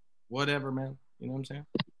 Whatever, man. You know what I'm saying?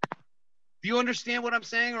 Do you understand what I'm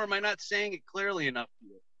saying, or am I not saying it clearly enough to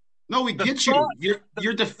you? No, we get you.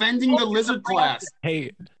 You're defending the lizard class.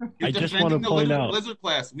 Hey, You're I just want to point out. Lizard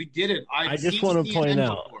class. We get it. I just want to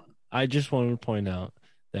point out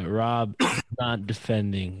that Rob is not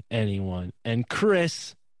defending anyone. And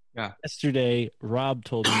Chris, yesterday, Rob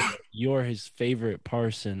told me that you're his favorite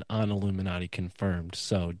person on Illuminati Confirmed.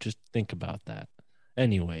 So just think about that.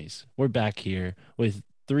 Anyways, we're back here with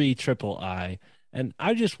 3III. And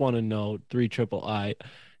I just want to know, 3III,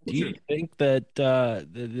 do you think that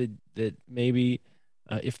that maybe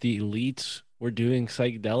if the elites were doing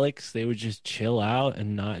psychedelics, they would just chill out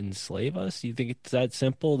and not enslave us? Do you think it's that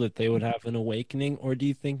simple, that they would have an awakening? Or do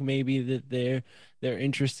you think maybe that they're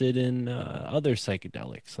interested in other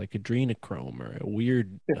psychedelics, like adrenochrome or a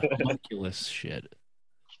weird homunculus shit?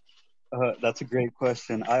 That's a great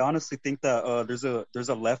question. I honestly think that there's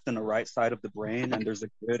a left and a right side of the brain, and there's a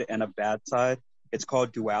good and a bad side. It's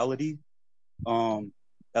called duality.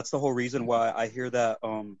 That's the whole reason why I hear that.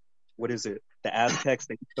 What is it? The Aztecs,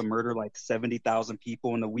 they used to murder like 70,000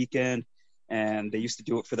 people in the weekend, and they used to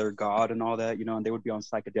do it for their god and all that, you know. And they would be on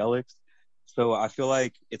psychedelics. So I feel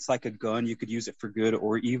like it's like a gun. You could use it for good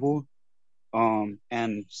or evil.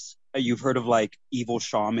 And you've heard of like evil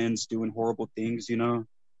shamans doing horrible things, you know.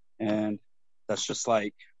 And that's just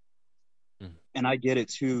like, and I get it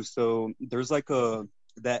too. So there's like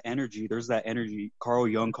that energy. Carl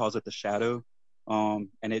Jung calls it the shadow. And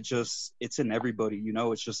it's in everybody, you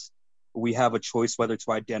know. It's just, we have a choice whether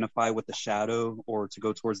to identify with the shadow or to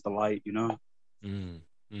go towards the light, you know.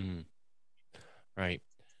 Right.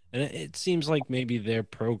 And it seems like maybe they're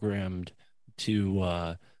programmed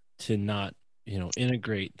to not, you know,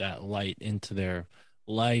 integrate that light into their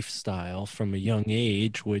lifestyle from a young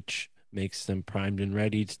age, which makes them primed and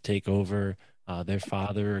ready to take over their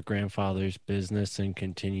father or grandfather's business and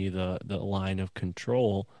continue the line of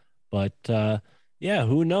control. But yeah,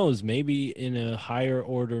 who knows? Maybe in a higher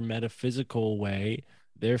order metaphysical way,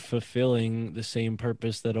 they're fulfilling the same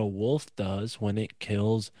purpose that a wolf does when it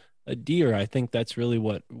kills a deer. I think that's really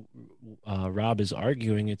what Rob is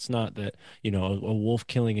arguing. It's not that, you know, a wolf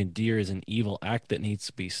killing a deer is an evil act that needs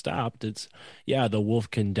to be stopped. It's, yeah, the wolf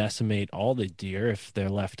can decimate all the deer if they're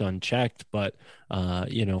left unchecked, but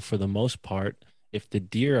you know, for the most part, if the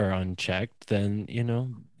deer are unchecked, then, you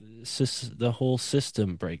know, the whole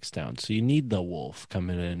system breaks down. So you need the wolf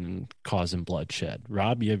coming in and causing bloodshed.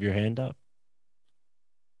 Rob, you have your hand up?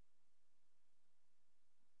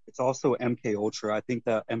 It's also MK Ultra. I think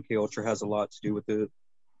that MK Ultra has a lot to do with it.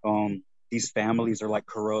 These families are like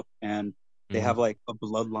corrupt, and they have like a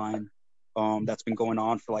bloodline that's been going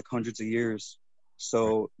on for like hundreds of years.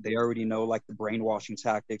 So they already know like the brainwashing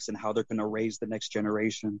tactics and how they're going to raise the next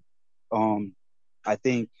generation. I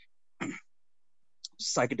think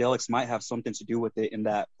psychedelics might have something to do with it in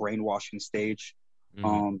that brainwashing stage.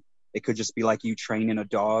 It could just be like you training a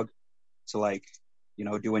dog to, like, you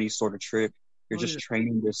know, do any sort of trick. You're just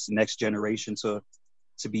training this next generation to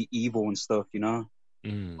be evil and stuff, you know?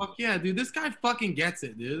 Fuck yeah, dude. This guy fucking gets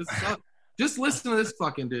it, dude. Just listen to this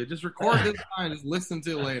fucking dude. Just record this guy and just listen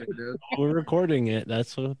to it later, dude. We're recording it.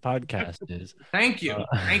 That's what a podcast is. Thank you.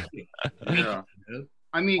 Thank you. Yeah.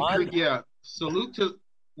 I mean, yeah. Salute to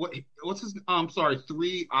what's his? I'm sorry,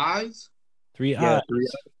 3 Eyes. 3 Eyes.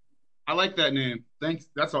 I like that name. Thanks.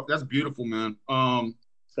 That's beautiful, man.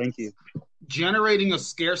 Thank you. Generating a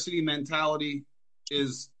scarcity mentality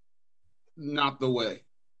is not the way.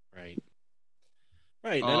 Right.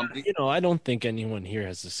 And, you know, I don't think anyone here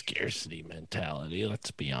has a scarcity mentality. Let's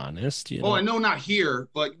be honest. You know? I know not here,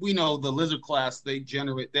 but we know the lizard class. They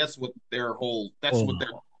generate. That's what their whole. That's what their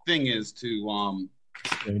thing is to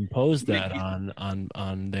impose that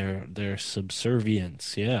on their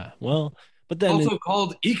subservience. Yeah. Well, but then also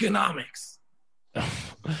called economics.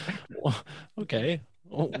 Okay.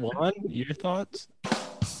 Juan, your thoughts?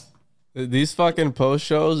 These fucking post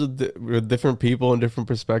shows with different people and different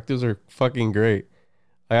perspectives are fucking great.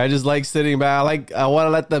 Like, I just like sitting back. I want to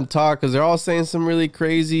let them talk because they're all saying some really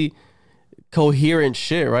crazy, coherent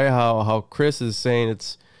shit, right? How Chris is saying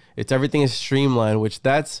it's everything is streamlined, which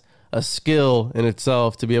that's a skill in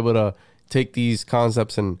itself to be able to take these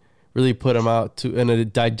concepts and really put them out in a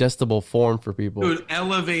digestible form for people. Dude,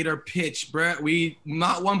 elevator pitch, bruh. We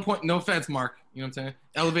not 1 point. No offense, Mark. You know what I'm saying?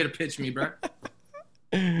 Elevator pitch me, bruh.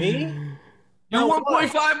 Me? You're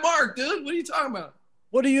 1.5 Mark, dude. What are you talking about?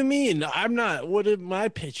 What do you mean? I'm not. What am I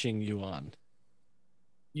pitching you on?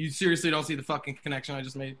 You seriously don't see the fucking connection I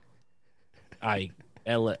just made?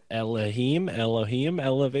 Elohim,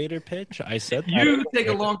 elevator pitch. I said that. You take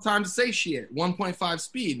a long time to say shit. 1.5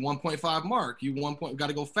 speed, 1.5 Mark. You got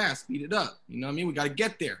to go fast, speed it up. You know what I mean? We got to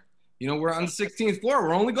get there. You know, we're on the 16th floor.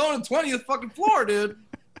 We're only going to the 20th fucking floor, dude.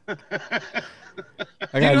 You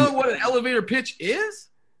know what an elevator pitch is?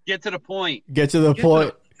 Get to the point. Get to the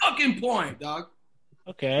point. Fucking point, dog.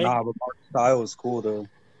 Okay. Nah, but Mark's style is cool though.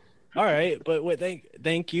 All right, but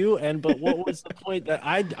thank you. But what was the point that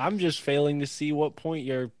I'm just failing to see what point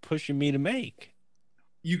you're pushing me to make?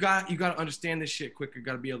 You got to understand this shit quicker.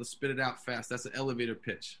 Got to be able to spit it out fast. That's an elevator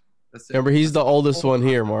pitch. That's it. Remember, he's the oldest one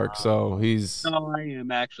here, Mark. So he's. No, I am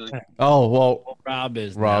actually. Oh well, Rob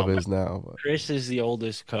is now. But Chris is the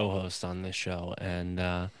oldest co-host on this show, and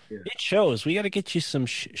it shows. We got to get you some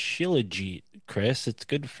Shilajit, Chris. It's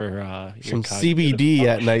good for some CBD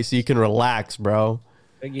at night, so you can relax, bro.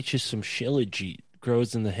 I get you some Shilajit.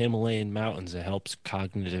 Grows in the Himalayan mountains. It helps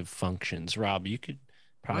cognitive functions. Rob, you could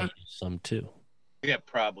probably use some too. Yeah,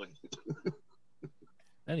 probably.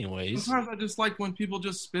 Anyways, sometimes I just like when people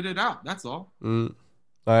just spit it out. That's all.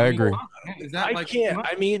 I agree. Is that I can't.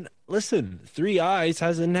 I mean, listen. 3 Eyes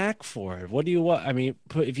has a knack for it. What do you want? I mean,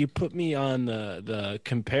 if you put me on the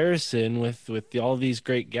comparison with all these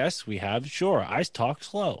great guests we have, sure, I talk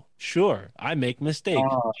slow. Sure, I make mistakes.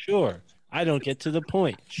 Sure, I don't get to the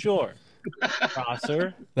point. Sure,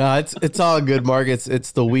 Prosser. No, it's all good, Mark.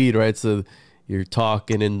 It's the weed, right? So you're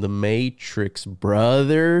talking in the Matrix,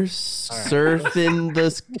 brothers, surfing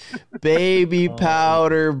the baby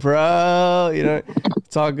powder, bro. You know,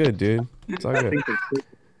 it's all good, dude. It's all good.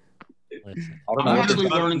 I'm actually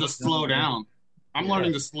learning to slow down. I'm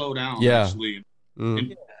learning to slow down, actually,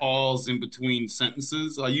 and pause in between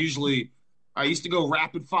sentences. I used to go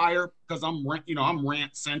rapid fire because I'm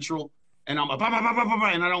rant central, and I'm and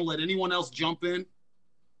I don't let anyone else jump in.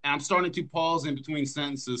 And I'm starting to pause in between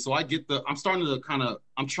sentences, so I'm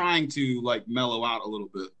trying to like mellow out a little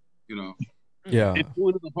bit, you know. Yeah. It's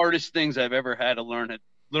one of the hardest things I've ever had to learn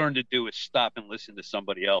to do is stop and listen to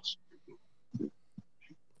somebody else.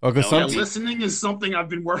 Listening is something I've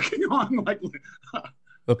been working on.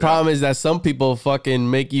 The problem is that some people fucking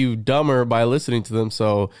make you dumber by listening to them,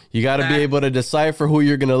 so you got to be able to decipher who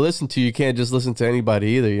you're gonna listen to. You can't just listen to anybody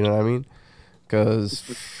either. You know what I mean?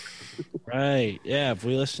 Because. Right. Yeah. If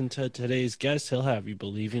we listen to today's guest, he'll have you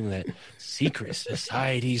believing that secret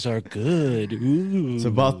societies are good. Ooh. It's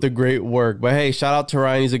about the great work. But hey, shout out to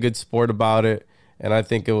Ryan. He's a good sport about it. And I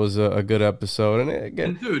think it was a good episode. And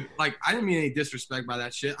again, dude, like, I didn't mean any disrespect by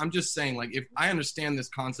that shit. I'm just saying, like, if I understand this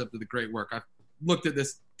concept of the great work, I've looked at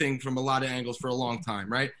this thing from a lot of angles for a long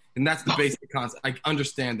time, right? And that's the basic concept. I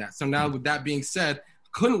understand that. So now with that being said, I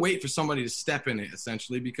couldn't wait for somebody to step in it,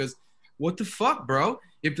 essentially, because what the fuck, bro?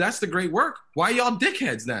 If that's the great work, why y'all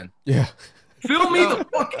dickheads then? Yeah. Fill me the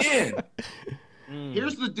fuck in.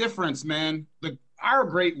 Here's the difference, man. Our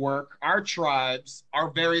great work, our tribes,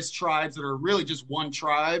 our various tribes that are really just one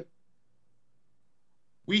tribe,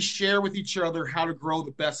 we share with each other how to grow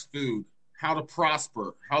the best food, how to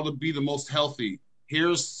prosper, how to be the most healthy.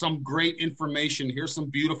 Here's some great information. Here's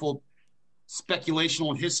some beautiful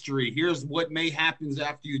speculational history. Here's what may happen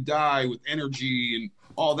after you die with energy and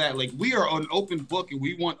all that. Like, we are an open book and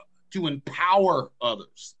we want to empower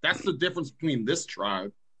others. That's the difference between this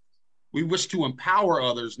tribe. We wish to empower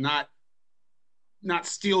others, not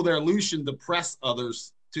steal their illusion, depress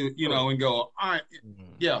others to, and go, all right,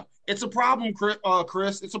 yeah. It's a problem,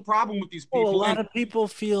 Chris. It's a problem with these people. Well, a lot of people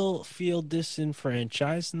feel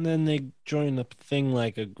disenfranchised, and then they join a thing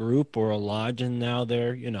like a group or a lodge, and now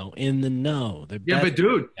they're in the know. Yeah, but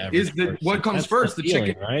dude, what comes first, the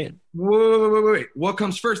chicken? Right? Wait. What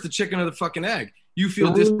comes first, the chicken or the fucking egg? You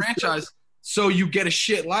feel disenfranchised, so you get a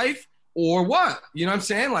shit life, or what? You know what I'm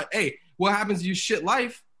saying? Like, hey, what happens to you shit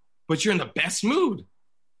life, but you're in the best mood?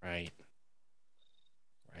 Right.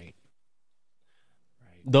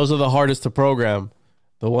 Those are the hardest to program,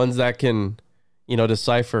 the ones that can,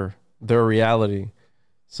 decipher their reality.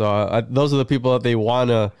 So those are the people that they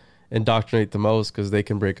want to indoctrinate the most because they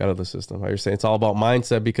can break out of the system. How you're saying it's all about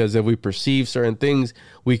mindset, because if we perceive certain things,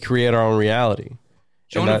 we create our own reality.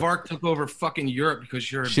 Joan of Arc took over fucking Europe because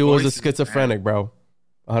she was a schizophrenic, bro.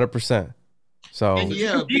 100%. So and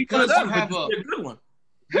yeah, because you have a good one.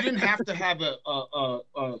 You didn't have to have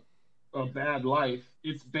a bad life.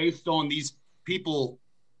 It's based on these people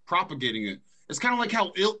propagating it. It's kind of like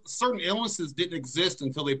how certain illnesses didn't exist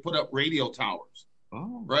until they put up radio towers,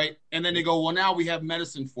 right? And then they go, well, now we have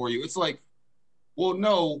medicine for you. It's like, well,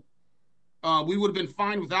 no, we would have been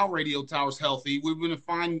fine without radio towers healthy. We would have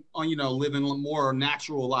been fine, living a more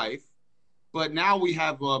natural life. But now we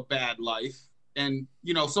have a bad life. And,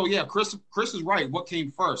 so yeah, Chris is right. What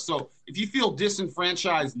came first? So if you feel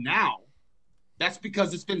disenfranchised now, that's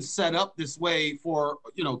because it's been set up this way for,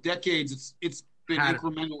 decades. It's been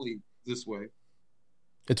incrementally this way.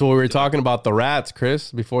 It's what we were talking about, the rats,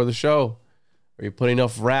 Chris, before the show. Where you put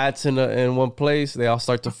enough rats in one place, they all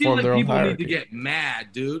start to form their own hierarchy. People need to get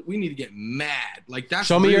mad, dude. We need to get mad. Like that's.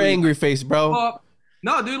 Show me your angry face, bro.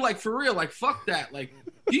 No, dude. Like for real. Like fuck that. Like,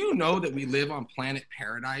 do you know that we live on planet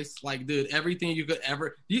paradise? Like, dude, everything you could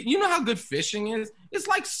ever. You know how good fishing is? It's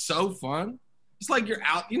like so fun. It's like you're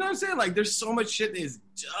out. You know what I'm saying? Like, there's so much shit that is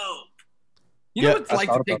dope. You know what it's like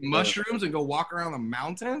to take mushrooms and go walk around the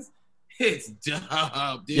mountains? It's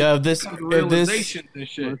dope, dude. Yeah, if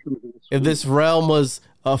this realm was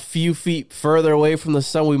a few feet further away from the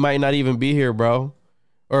sun, we might not even be here, bro.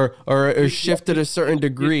 Or shifted a certain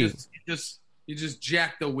degree. You just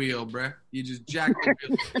jack the wheel, bro. You just jack the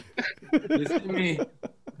wheel. Listen to me.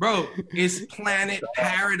 Bro, it's planet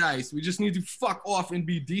paradise. We just need to fuck off and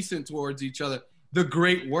be decent towards each other. The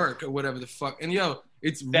great work or whatever the fuck. And yo,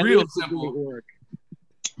 it's real simple.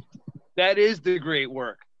 That is the great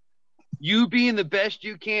work. You being the best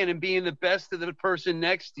you can and being the best of the person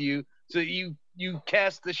next to you so you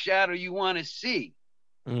cast the shadow you want to see.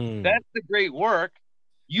 That's the great work.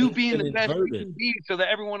 You being the best you can be so that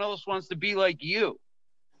everyone else wants to be like you.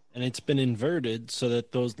 And it's been inverted so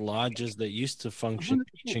that those lodges that used to function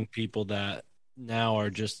teaching people that now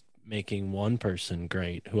are just making one person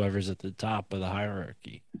great, whoever's at the top of the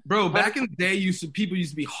hierarchy. Bro, back in the day, people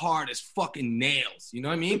used to be hard as fucking nails. You know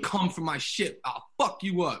what I mean? Come for my shit. I'll fuck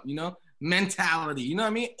you up, mentality. You know what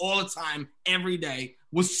I mean? All the time, every day.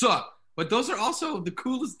 What's up? But those are also the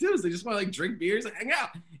coolest dudes. They just want to like drink beers and hang out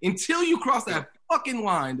until you cross that fucking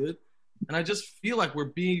line, dude. And I just feel like we're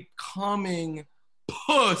becoming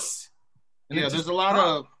puss. And yeah, there's a lot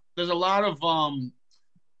of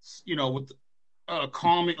with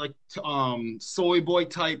calming, like soy boy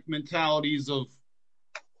type mentalities of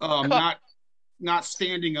not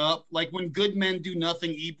standing up. Like when good men do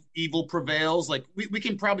nothing, evil prevails. Like we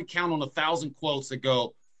can probably count on 1,000 quotes that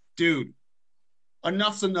go, dude,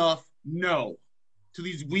 enough's enough. No, to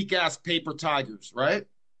these weak ass paper tigers, right?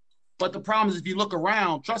 But the problem is, if you look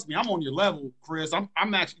around, trust me, I'm on your level, Chris. I've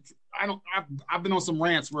been on some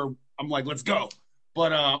rants where I'm like, let's go.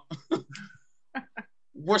 But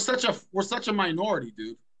we're such a minority,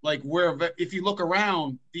 dude. Like if you look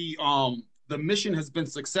around, the mission has been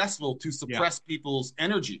successful to suppress people's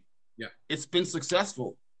energy. Yeah. It's been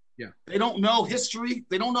successful. Yeah. They don't know history.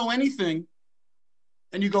 They don't know anything.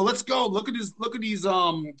 And you go, let's go. Look at these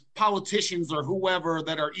politicians or whoever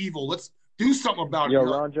that are evil. Let's do something about it.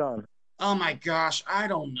 Ron John. Oh my gosh, I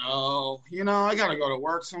don't know. I gotta go to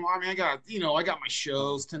work tomorrow. I got my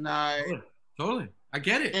shows tonight. Totally. I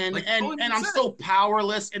get it. And I'm so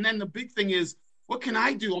powerless. And then the big thing is, what can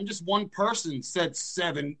I do? I'm just one person, said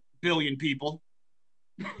 7 billion people.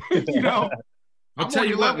 I'll tell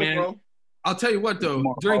you what, man. Bro. I'll tell you what,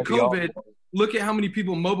 though. During COVID, look at how many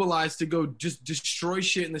people mobilized to go just destroy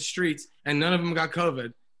shit in the streets, and none of them got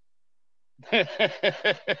COVID.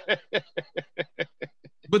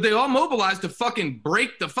 But they all mobilized to fucking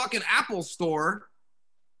break the fucking Apple store.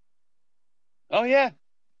 Oh, yeah.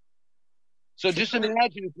 So just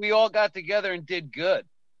imagine if we all got together and did good.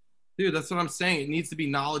 Dude, that's what I'm saying. It needs to be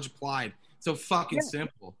knowledge applied. So fucking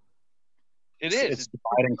simple. It is. It's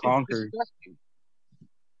divide and conquer.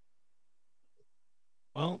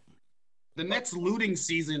 Well, the next looting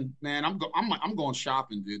season, man, I'm going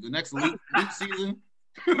shopping, dude. The next loot season,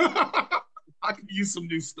 I could use some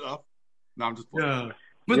new stuff. No, I'm just playing. Yeah.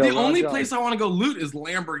 But the only place I want to go loot is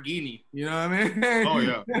Lamborghini. You know what I mean? Oh,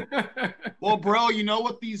 yeah. Well, bro, you know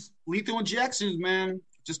what? These lethal injections, man,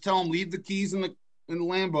 just tell them leave the keys in the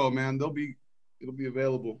Lambo, man. It'll be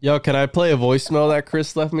available. Yo, can I play a voicemail that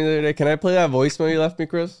Chris left me the other day? Can I play that voicemail you left me,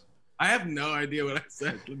 Chris? I have no idea what I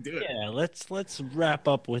said. Let's do it. Yeah, let's wrap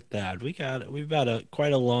up with that. We've got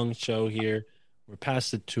quite a long show here. We're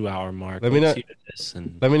past the 2-hour mark. Let me know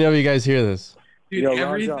if you guys hear this. Dude,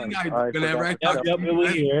 everything whenever I talk to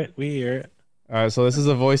you, we hear it. All right, so this is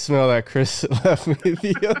a voicemail that Chris left me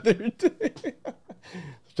the other day.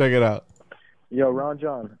 Check it out. Yo, Ron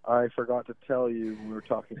John, I forgot to tell you when we were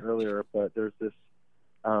talking earlier, but there's this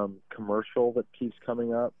commercial that keeps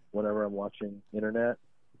coming up whenever I'm watching internet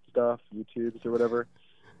stuff, YouTubes or whatever.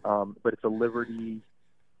 But it's a Liberty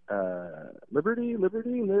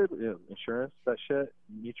insurance, that shit,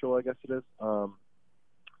 mutual, I guess it is.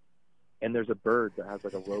 And there's a bird that has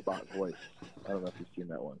like a robot voice. I don't know if you've seen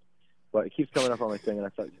that one, but it keeps coming up on my thing, and I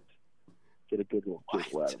thought you'd get a good little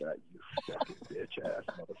giggle out of that, you fucking bitch ass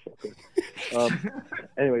motherfucker.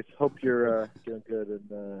 Anyways, hope you're doing good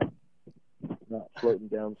and not floating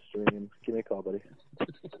downstream. Give me a call, buddy.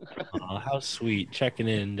 Oh, how sweet, checking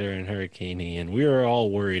in during Hurricane Ian. We were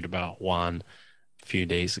all worried about Juan a few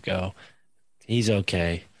days ago. He's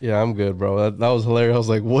okay. Yeah, I'm good, bro. That was hilarious. I was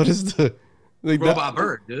like, what is the robot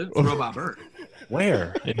bird, dude? It's a robot bird.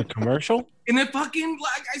 Where? In a commercial? In a fucking,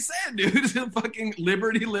 like I said, dude, it's a fucking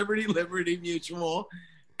Liberty Mutual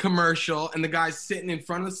commercial, and the guy's sitting in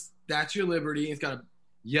front of the Statue of Liberty. He's got a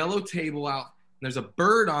yellow table out, and there's a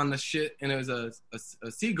bird on the shit, and it was a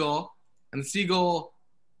seagull, and the seagull,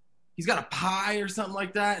 he's got a pie or something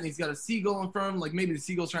like that, and he's got a seagull in front of him, like maybe the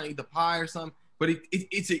seagull's trying to eat the pie or something, but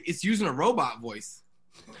it's using a robot voice.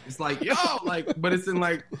 It's like, yo, like, but it's in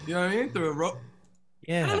like, you know what I mean? Through a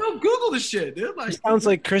Yeah. I don't know. Google the shit, dude. Like, it sounds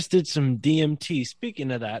like Chris did some DMT.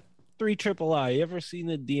 Speaking of that, 3III. You ever seen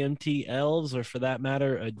the DMT elves, or for that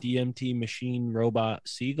matter, a DMT machine robot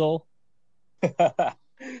seagull?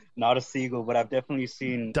 Not a seagull, but I've definitely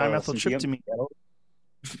seen dimethyltryptamine.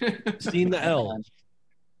 Seen the elves.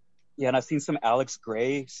 Yeah, and I've seen some Alex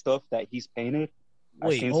Gray stuff that he's painted.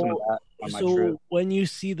 I've seen some of that on my trip. When you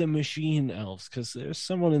see the machine elves, because there's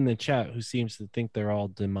someone in the chat who seems to think they're all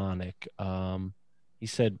demonic. He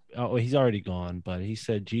said, oh, he's already gone, but he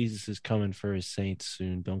said Jesus is coming for his saints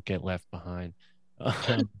soon. Don't get left behind.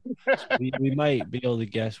 We might be able to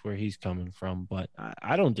guess where he's coming from, but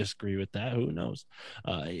I don't disagree with that. Who knows?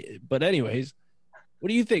 But anyways, what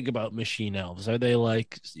do you think about machine elves? Are they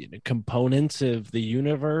like components of the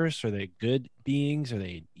universe? Are they good beings? Are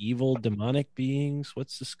they evil, demonic beings?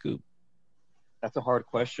 What's the scoop? That's a hard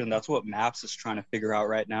question. That's what Maps is trying to figure out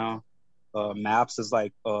right now. Maps is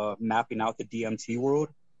like mapping out the DMT world,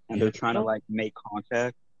 and they're trying to like make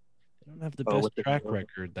contact. They don't have the best track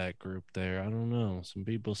record, that group there. I don't know. Some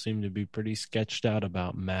people seem to be pretty sketched out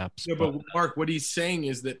about Maps. Yeah, but Mark, what he's saying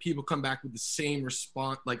is that people come back with the same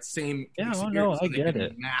response, like same. Yeah, oh no, I get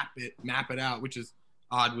it. Map it out, which is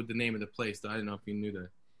odd with the name of the place. I don't know if you knew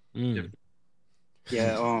that.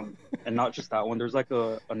 Yeah, and not just that one. There's like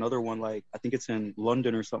another one, like I think it's in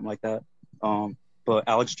London or something like that. But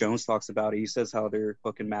Alex Jones talks about it. He says how they're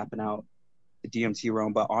fucking mapping out the DMT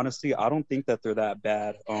realm. But honestly, I don't think that they're that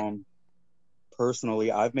bad.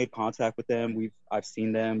 Personally, I've made contact with them. I've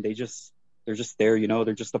seen them. They're just there, you know.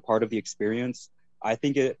 They're just a part of the experience. I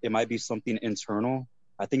think it might be something internal.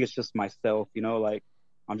 I think it's just myself, you know. Like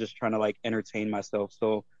I'm just trying to like entertain myself.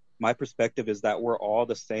 So my perspective is that we're all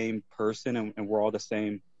the same person and we're all the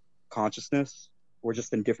same consciousness. We're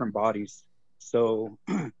just in different bodies. So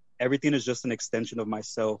everything is just an extension of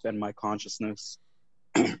myself and my consciousness.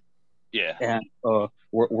 Yeah. And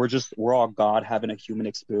we're all God having a human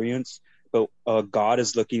experience, but God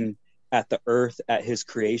is looking at the earth, at his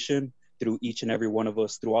creation through each and every one of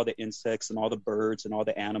us, through all the insects and all the birds and all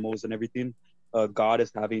the animals and everything. God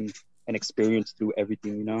is having an experience through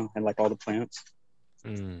everything, you know, and like all the plants.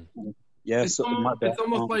 Yeah, it's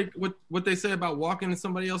almost like what they say about walking in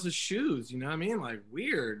somebody else's shoes, you know what I mean? Like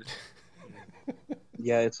weird.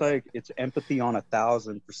 Yeah, it's like it's empathy on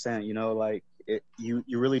 1,000%, you know, like you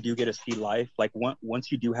really do get to see life. Like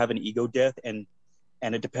once you do have an ego death, and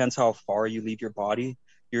it depends how far you leave your body,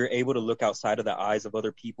 you're able to look outside of the eyes of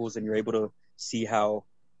other people's, and you're able to see how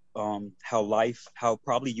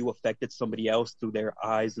probably you affected somebody else through their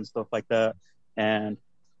eyes and stuff like that. And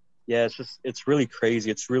yeah, it's really crazy.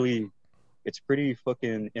 It's pretty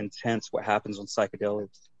fucking intense what happens on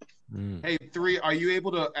psychedelics. Hey, 3, are you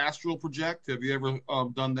able to astral project? Have you ever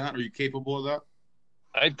done that? Are you capable of that?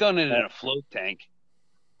 I've done it in a float tank.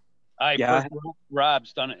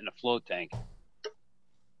 Rob's done it in a float tank.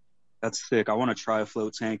 That's sick. I want to try a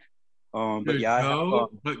float tank. But dude, yeah,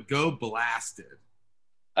 go blasted.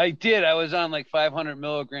 I did. I was on like 500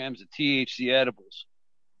 milligrams of THC edibles.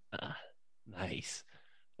 Nice.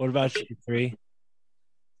 What about you, 3?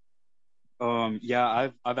 Yeah,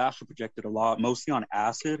 I've astral projected a lot, mostly on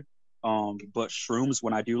acid. But shrooms,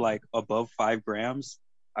 when I do like above 5 grams,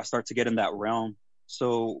 I start to get in that realm.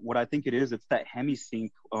 So what I think it's that hemisync,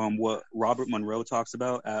 what Robert Monroe talks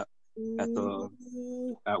about at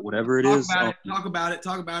whatever it is. Talk about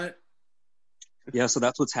it. Yeah, so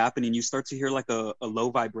that's what's happening. You start to hear like a low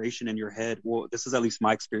vibration in your head. Well, this is at least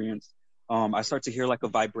my experience. I start to hear like a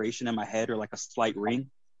vibration in my head or like a slight ring,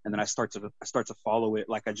 and then I start to follow it.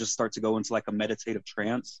 Like I just start to go into like a meditative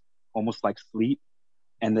trance, almost like sleep,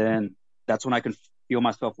 and then that's when I can feel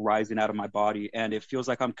myself rising out of my body, and it feels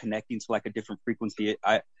like I'm connecting to like a different frequency.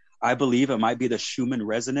 I believe it might be the Schumann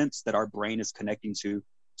resonance that our brain is connecting to.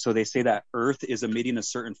 So they say that Earth is emitting a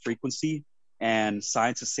certain frequency, and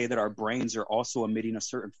scientists say that our brains are also emitting a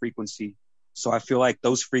certain frequency. So I feel like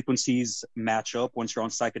those frequencies match up once you're on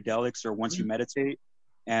psychedelics or once you meditate,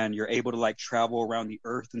 and you're able to like travel around the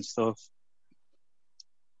earth and stuff.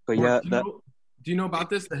 But yeah, do you know about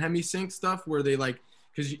this, the hemisync stuff, where they like,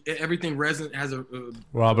 because everything has a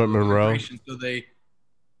Robert Monroe. vibration, so they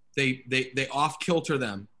off kilter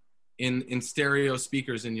them in stereo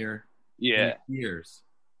speakers in your ears.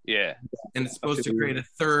 Yeah, and it's supposed to create a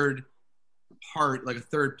third part, like a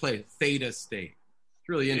third place, theta state. It's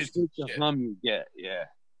really interesting. It's a hum you get, yeah.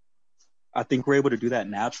 I think we're able to do that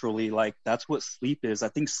naturally. Like that's what sleep is. I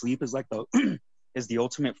think sleep is like the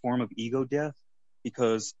ultimate form of ego death,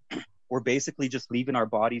 because we're basically just leaving our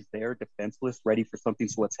bodies there, defenseless, ready for something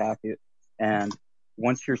to attack it. And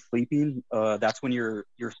once you're sleeping, that's when your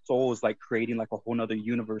soul is like creating like a whole nother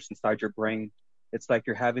universe inside your brain. It's like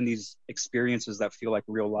you're having these experiences that feel like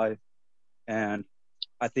real life. And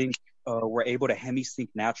I think we're able to hemisync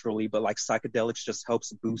naturally, but like psychedelics just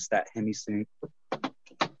helps boost that hemisync.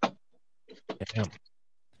 Damn.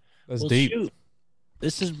 That's deep. Shoot.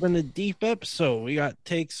 This has been a deep episode. We got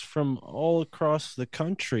takes from all across the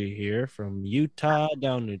country here, from Utah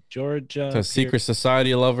down to Georgia. To Secret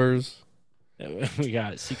Society lovers. We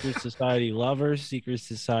got Secret Society lovers, Secret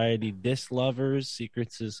Society dislovers,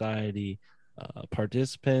 Secret Society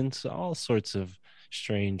participants, all sorts of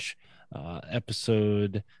strange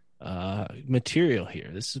episode material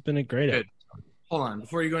here. This has been a great episode. Hold on,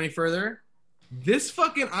 before you go any further,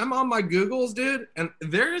 I'm on my Googles, dude, and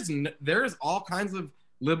there is all kinds of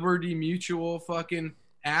Liberty Mutual fucking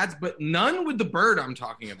ads, but none with the bird I'm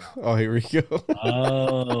talking about. Oh, here we go.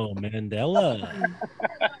 Oh, Mandela.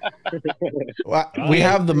 Well, we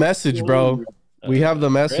have the message, bro. We have the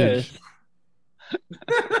message.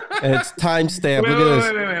 And it's timestamp. Look at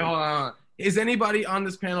this. Wait, hold on. Is anybody on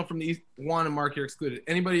this panel from the East? Juan and Mark, you're excluded.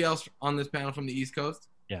 Anybody else on this panel from the East Coast?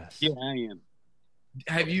 Yes. Yeah, I am.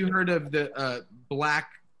 Have you heard of the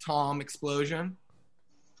Black Tom explosion?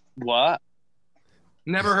 What?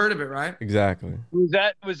 Never heard of it, right? Exactly. Was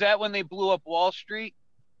that when they blew up Wall Street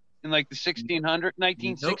in like the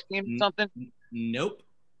 1916 or something? Nope.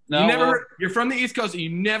 No. You're from the East Coast. And you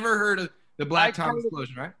never heard of the Black Tom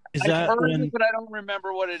explosion, right? I've heard of it, but I don't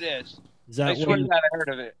remember what it is. I swear to God, I heard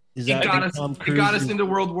of it. It got us into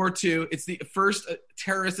World War II. It's the first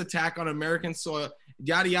terrorist attack on American soil.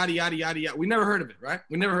 Yada, yada, yada, yada, yada. We never heard of it, right?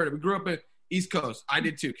 We never heard of it. We grew up in East Coast. I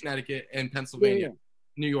did too, Connecticut and Pennsylvania,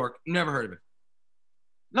 New York. Never heard of it.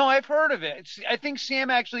 No, I've heard of it. I think Sam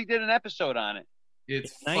actually did an episode on it.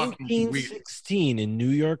 It's 1916 in New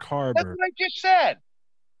York Harbor. That's what I just said.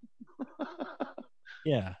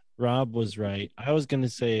 Yeah, Rob was right. I was going to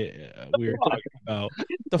say we were talking about...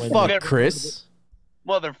 The fuck, Chris?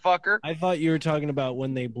 Motherfucker. I thought you were talking about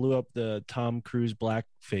when they blew up the Tom Cruise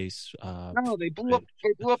blackface. No, they blew up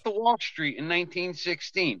the Wall Street in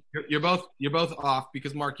 1916. You're both off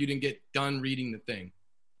because, Mark, you didn't get done reading the thing.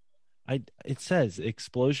 It says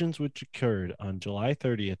explosions which occurred on July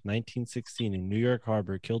 30th, 1916 in New York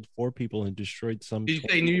Harbor killed 4 people and destroyed some... Did you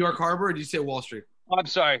say New York Harbor or did you say Wall Street? Oh, I'm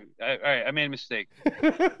sorry. All right, I made a mistake.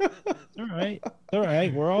 All right.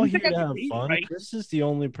 We're all here to have fun. Right? Chris is the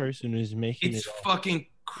only person who's making it's fucking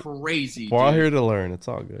crazy. We're all here to learn. It's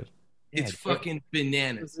all good. It's fucking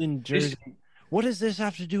bananas. In Jersey. What does this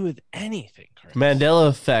have to do with anything, Chris? Mandela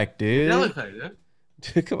effect, dude. Mandela effect,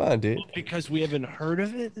 dude. Come on, dude. Because we haven't heard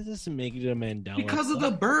of it? That doesn't make it a Mandela Because of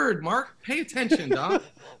the bird, Mark. Pay attention, dog.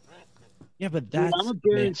 Yeah, but that's I'm a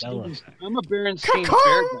Berenstein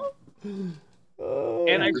fair guy.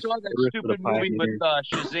 And I saw that stupid movie with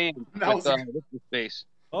Shazam. What's his face?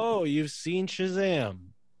 Oh, you've seen Shazam?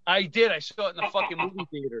 I did. I saw it in the fucking movie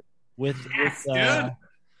theater. With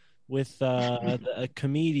a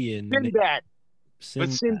comedian. Sinbad.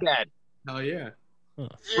 With Sinbad. Hell yeah. Huh.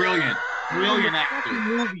 Brilliant actor.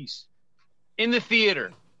 Movies. In the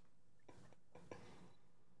theater.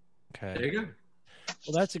 Okay. There you go.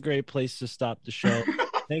 Well, that's a great place to stop the show.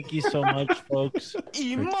 Thank you so much, folks.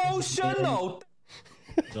 Emotional.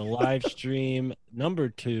 The live stream number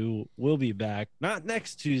 2 will be back, not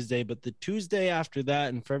next Tuesday, but the Tuesday after that.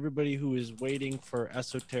 And for everybody who is waiting for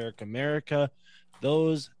Esoteric America,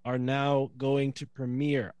 those are now going to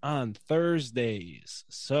premiere on Thursdays.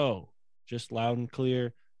 So just loud and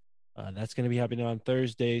clear. That's going to be happening on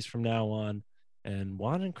Thursdays from now on. And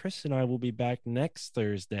Juan and Chris and I will be back next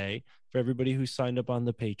Thursday for everybody who signed up on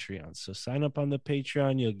the Patreon. So sign up on the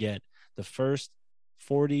Patreon. You'll get the first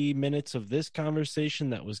 40 minutes of this conversation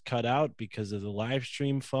that was cut out because of the live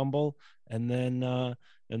stream fumble. And then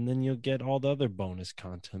you'll get all the other bonus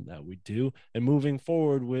content that we do. And moving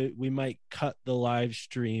forward, we might cut the live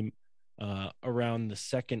stream around the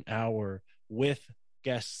second hour with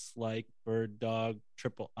guests like Birddog,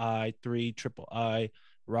 Triple I, 3 Triple I,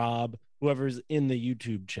 Rob, whoever's in the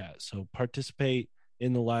YouTube chat. So participate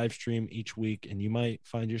in the live stream each week, and you might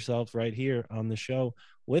find yourself right here on the show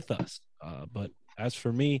with us. But as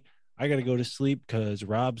for me, I got to go to sleep because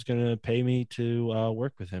Rob's going to pay me to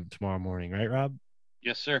work with him tomorrow morning. Right, Rob?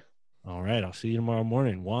 Yes, sir. All right. I'll see you tomorrow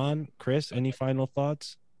morning. Juan, Chris, any final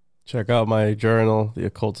thoughts? Check out my journal, The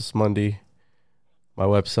Occultist Monday, my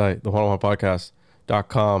website,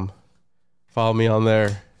 the101podcast.com. Follow me on there.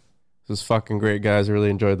 This is fucking great, guys. I really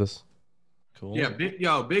enjoyed this. Cool. Yeah,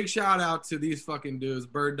 big shout out to these fucking dudes,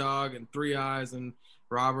 Birddog and 3 Eyes and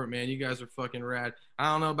Robert, man. You guys are fucking rad.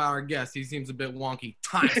 I don't know about our guest. He seems a bit wonky.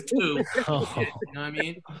 Times 2. You know what I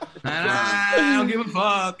mean? I don't give a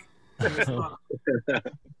fuck.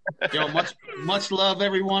 Yo, much love,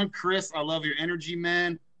 everyone. Chris, I love your energy,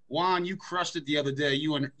 man. Juan, you crushed it the other day.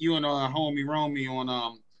 You and homie Romy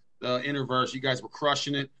on the Interverse. You guys were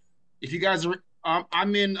crushing it. If you guys are,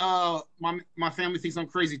 I'm in my family thinks I'm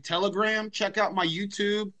crazy Telegram. Check out my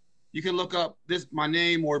YouTube. You can look up my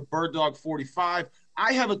name or Birddog 45.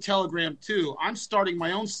 I have a Telegram too. I'm starting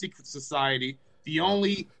my own secret society. The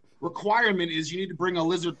only requirement is you need to bring a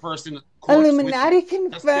lizard person. Illuminati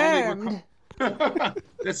confirmed.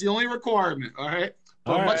 That's the only requirement. All right.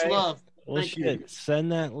 But All much right. love. Well, Thank shit. you.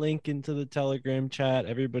 Send that link into the Telegram chat.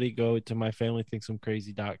 Everybody go to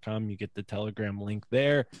myfamilythinksimcrazy.com. You get the Telegram link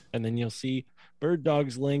there, and then you'll see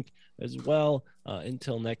Birddog's link as well.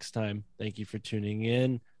 Until next time, thank you for tuning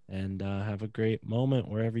in, and have a great moment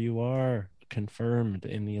wherever you are. Confirmed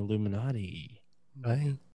in the Illuminati. Bye.